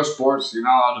play pro sports, you're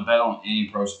not allowed to bet on any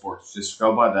pro sports. Just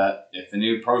go by that. If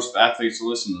any pro athletes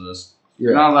listen to this,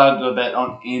 you're not allowed to bet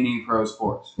on any pro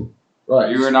sports.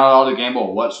 Right. You are not allowed to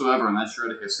gamble whatsoever unless you're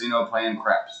at a casino playing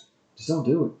craps. Just don't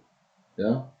do it.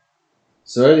 Yeah.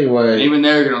 So anyway. And even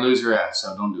there, you're going to lose your ass,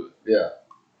 so don't do it. Yeah.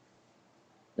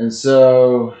 And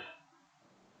so,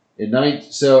 and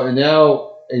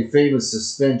now a famous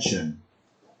suspension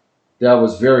that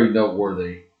was very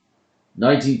noteworthy.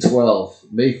 1912,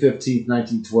 May 15th,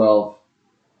 1912,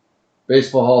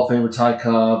 Baseball Hall of Famer Ty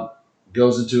Cobb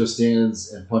goes into his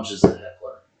stands and punches the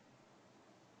heckler.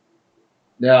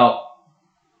 Now,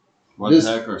 what did the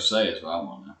heckler say is what I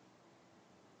want to know.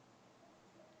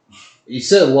 He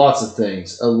said lots of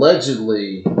things.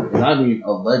 Allegedly, and I mean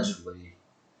allegedly,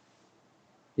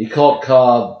 he called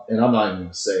Cobb, and I'm not even going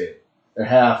to say it, a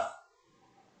half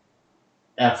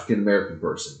African American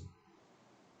person.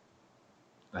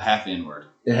 The half N-word.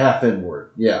 A half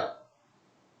N-word, yeah.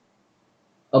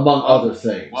 Among other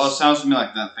things. Well, it sounds to me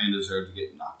like that fan deserved to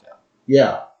get knocked out.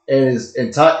 Yeah, and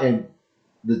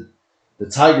the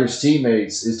Tigers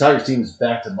teammates, his Tigers teammates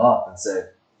backed him up and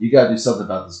said, "You got to do something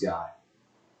about this guy.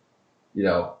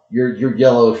 You're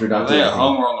yellow if you're not." Were they at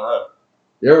home or on the road?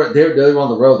 They were on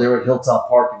the road. They were at Hilltop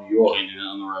Park in New York. Can't do that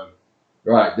on the road.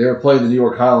 Right. They were playing the New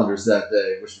York Highlanders that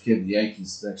day, which became the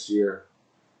Yankees next year.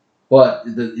 But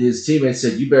his teammates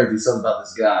said, "You better do something about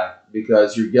this guy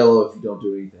because you're yellow if you don't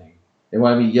do anything." And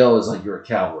when I mean yellow, is like you're a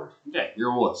coward. Yeah,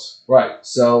 you're a wuss. Right.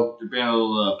 So you're being a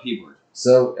little P-word.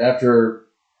 So after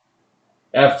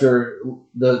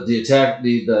the attack,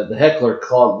 the heckler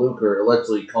called Luker,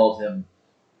 allegedly called him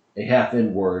a half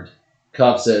N-word.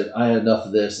 Cobb said, "I had enough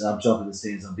of this, and I'm jumping the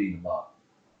stands. I'm beating him up."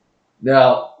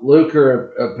 Now,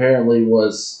 Luker apparently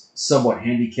was somewhat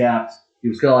handicapped. He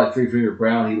was kind of like Three-Finger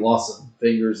Brown. He lost some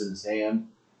fingers in his hand.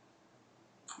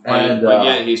 But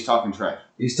yet he's talking trash.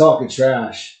 He's talking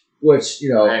trash, which,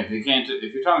 Hey, if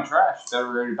you're talking trash, you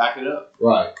better ready to back it up.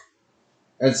 Right.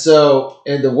 And so,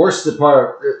 and the worst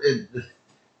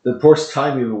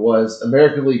timing of it was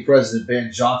American League President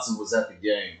Van Johnson was at the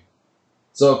game.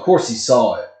 So, of course, he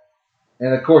saw it.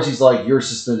 And, of course, he's like, "You're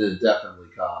suspended indefinitely,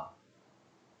 Cobb."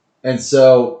 And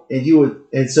so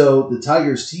the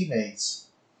Tigers teammates,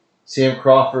 Sam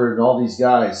Crawford and all these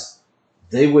guys,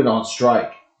 they went on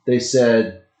strike. They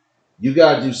said,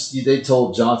 they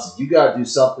told Johnson, "You got to do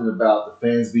something about the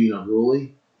fans being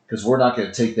unruly because we're not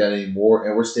going to take that anymore,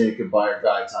 and we're standing by our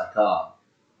guy, Ty Cobb.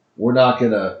 We're not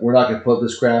gonna put up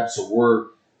this crap, so we're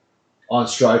on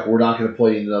strike. We're not going to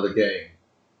play in another game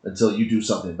until you do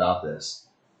something about this."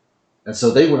 And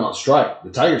so they went on strike. The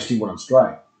Tigers team went on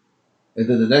strike. And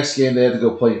then the next game, they had to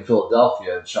go play in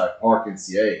Philadelphia at Shibe Park against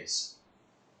the A's.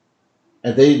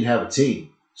 And they didn't have a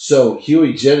team. So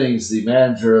Huey Jennings, the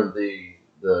manager of the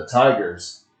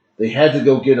Tigers, they had to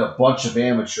go get a bunch of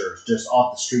amateurs just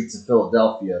off the streets in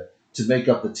Philadelphia to make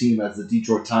up the team as the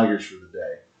Detroit Tigers for the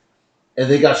day. And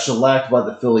they got shellacked by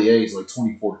the Philly A's like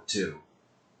 24-2.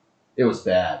 It was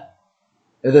bad.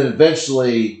 And then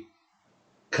eventually,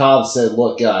 Cobb said,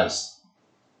 "Look, guys,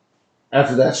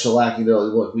 after that shellacking,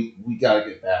 look, we got to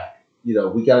get back.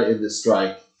 We got to end this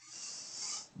strike.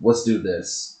 Let's do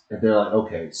this." And they're like,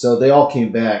 "Okay." So they all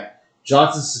came back.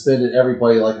 Johnson suspended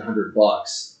everybody like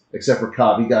 $100, except for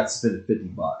Cobb. He got suspended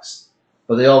 $50.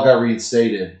 But they all got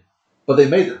reinstated. But they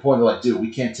made the point, they're like, "Dude,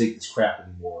 we can't take this crap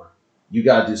anymore. You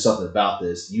got to do something about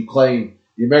this." You claim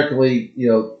the American League,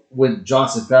 when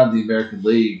Johnson founded the American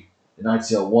League in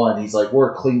 1901, he's like,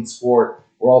 "We're a clean sport.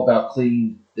 We're all about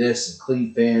clean this and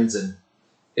clean fans." And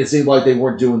it seemed like they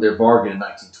weren't doing their bargain in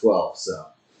 1912. So,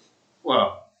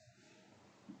 well,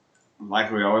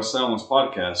 like we always say on this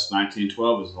podcast,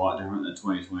 1912 is a lot different than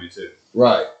 2022.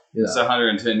 Right. Yeah. It's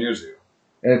 110 years ago.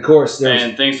 And of course,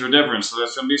 things were different, so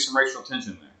there's going to be some racial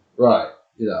tension there. Right.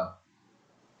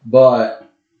 But,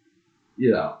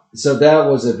 so that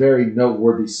was a very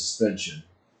noteworthy suspension.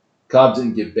 Cobb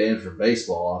didn't get banned from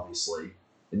baseball, obviously,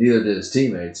 and neither did his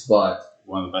teammates, but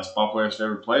one of the best ball players to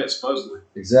ever play it, supposedly.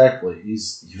 Exactly.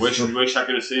 Wish I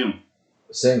could have seen him.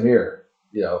 Same here.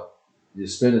 You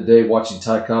spend a day watching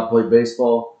Ty Cobb play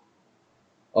baseball.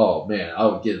 Oh, man, I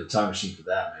would get in a time machine for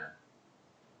that, man.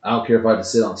 I don't care if I had to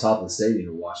sit on top of the stadium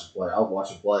and watch him play. I'll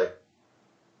watch him play.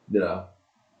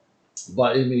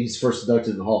 But, he's first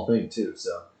inducted in the Hall of Fame, too.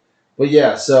 So, But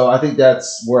yeah, so I think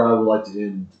that's where I would like to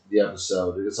end the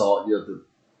episode. It's all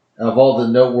of all the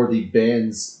noteworthy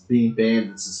bands being banned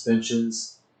and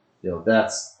suspensions,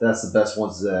 that's the best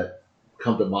ones that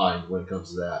come to mind when it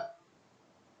comes to that.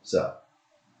 So,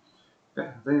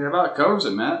 yeah, I think that about covers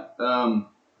it, Matt. Got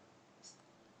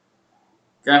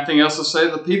anything else to say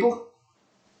to the people?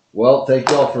 Well,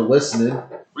 thank you all for listening.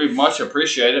 We much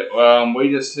appreciate it. We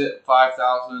just hit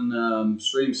 5,000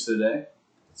 streams today.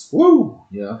 Woo!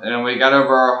 Yeah. And we got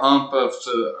over our hump of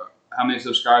how many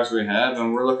subscribers we have,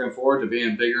 and we're looking forward to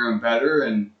being bigger and better.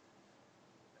 And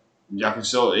y'all can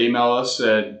still email us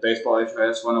at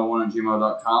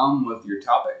baseballhs101@gmail.com with your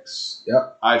topics.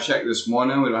 Yep. I checked this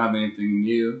morning. We don't have anything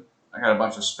new. I got a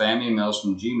bunch of spam emails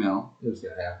from Gmail. It was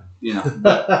going to happen.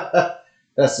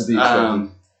 That's to be expected.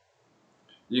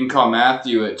 You can call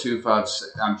Matthew at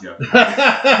 256. I'm joking.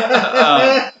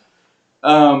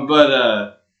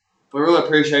 But we really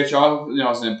appreciate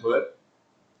y'all's input.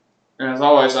 And as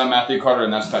always, I'm Matthew Carter,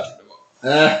 and that's Patrick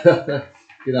DeVault.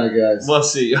 Good night, guys. We'll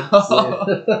see y'all.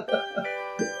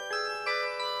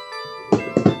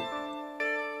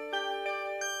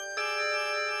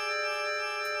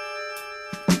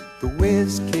 The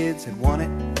Whiz Kids had won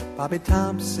it, Bobby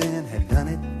Thompson had done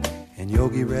it, and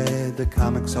Yogi read the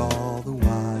comics all the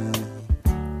while.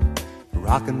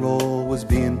 Rock and roll was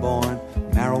being born,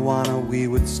 marijuana we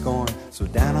would scorn. So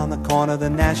down on the corner the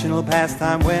national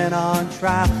pastime went on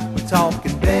trial. We're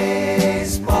talking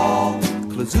baseball,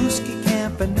 Klazuski,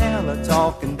 Campanella,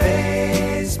 talking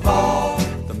baseball.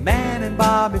 The Man and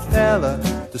Bobby Fella,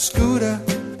 the Scooter,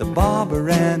 the Barber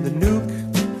and the Nuke.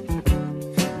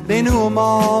 They knew them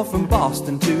all from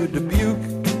Boston to Dubuque,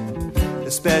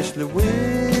 especially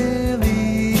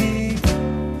Willie,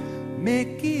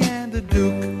 Mickey and the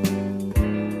Duke.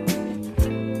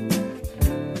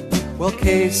 Well,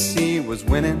 Casey was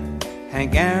winning,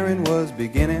 Hank Aaron was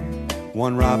beginning,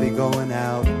 one Robbie going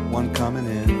out, one coming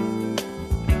in.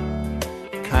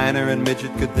 Kiner and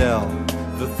Midget Goodell,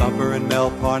 the Thumper and Mel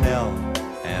Parnell,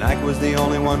 and Ike was the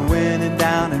only one winning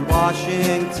down in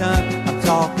Washington. I'm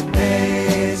talking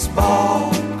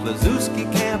baseball, Klazuski,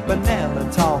 Campanella,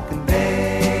 talking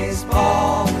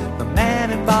baseball. The Man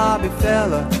and Bobby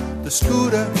Fella, the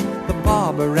Scooter, the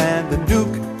Barber and the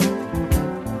Duke.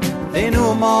 They knew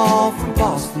them all from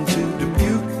Boston to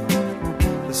Dubuque,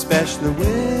 especially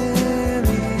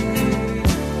Willie,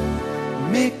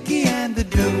 Mickey and the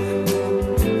Duke.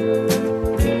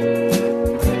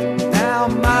 Now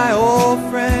my old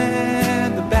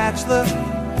friend, the bachelor,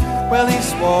 well, he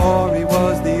swore he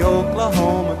was the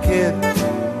Oklahoma Kid,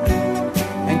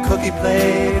 and Cookie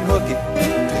played hooky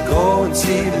to go and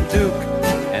see the Duke.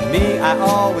 And me, I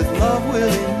always loved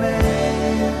Willie,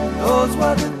 man, those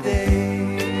were the days.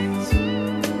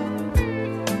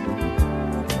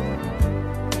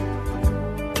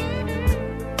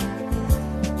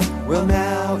 Well,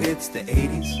 now it's the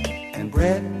 80s, and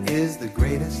Brett is the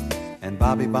greatest, and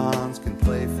Bobby Bonds can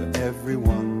play for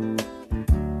everyone.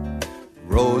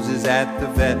 Rose is at the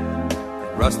vet,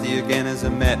 Rusty again is a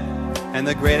Met, and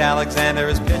the great Alexander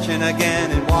is pitching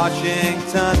again in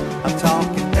Washington. I'm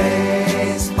talking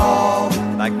baseball,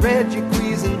 like Reggie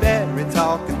Quisenberry,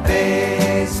 talking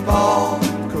baseball.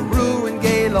 Carew and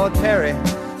Gaylord Perry,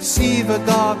 Seaver,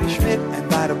 Garvey, Schmidt, and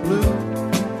Vida Blue.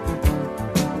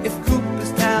 If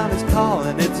Cooperstown is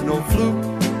calling, it's no fluke.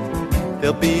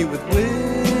 They'll be with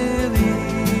Willie,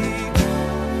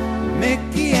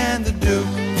 Mickey, and the Duke.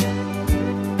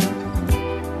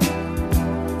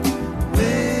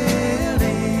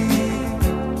 Willie,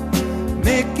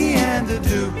 Mickey, and the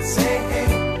Duke. Say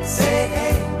hey, say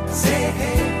hey, say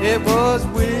hey. It was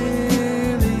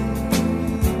Willie,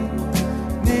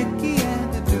 Mickey,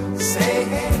 and the Duke. Say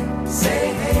hey,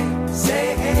 say hey,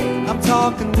 say hey. I'm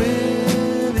talking Willie.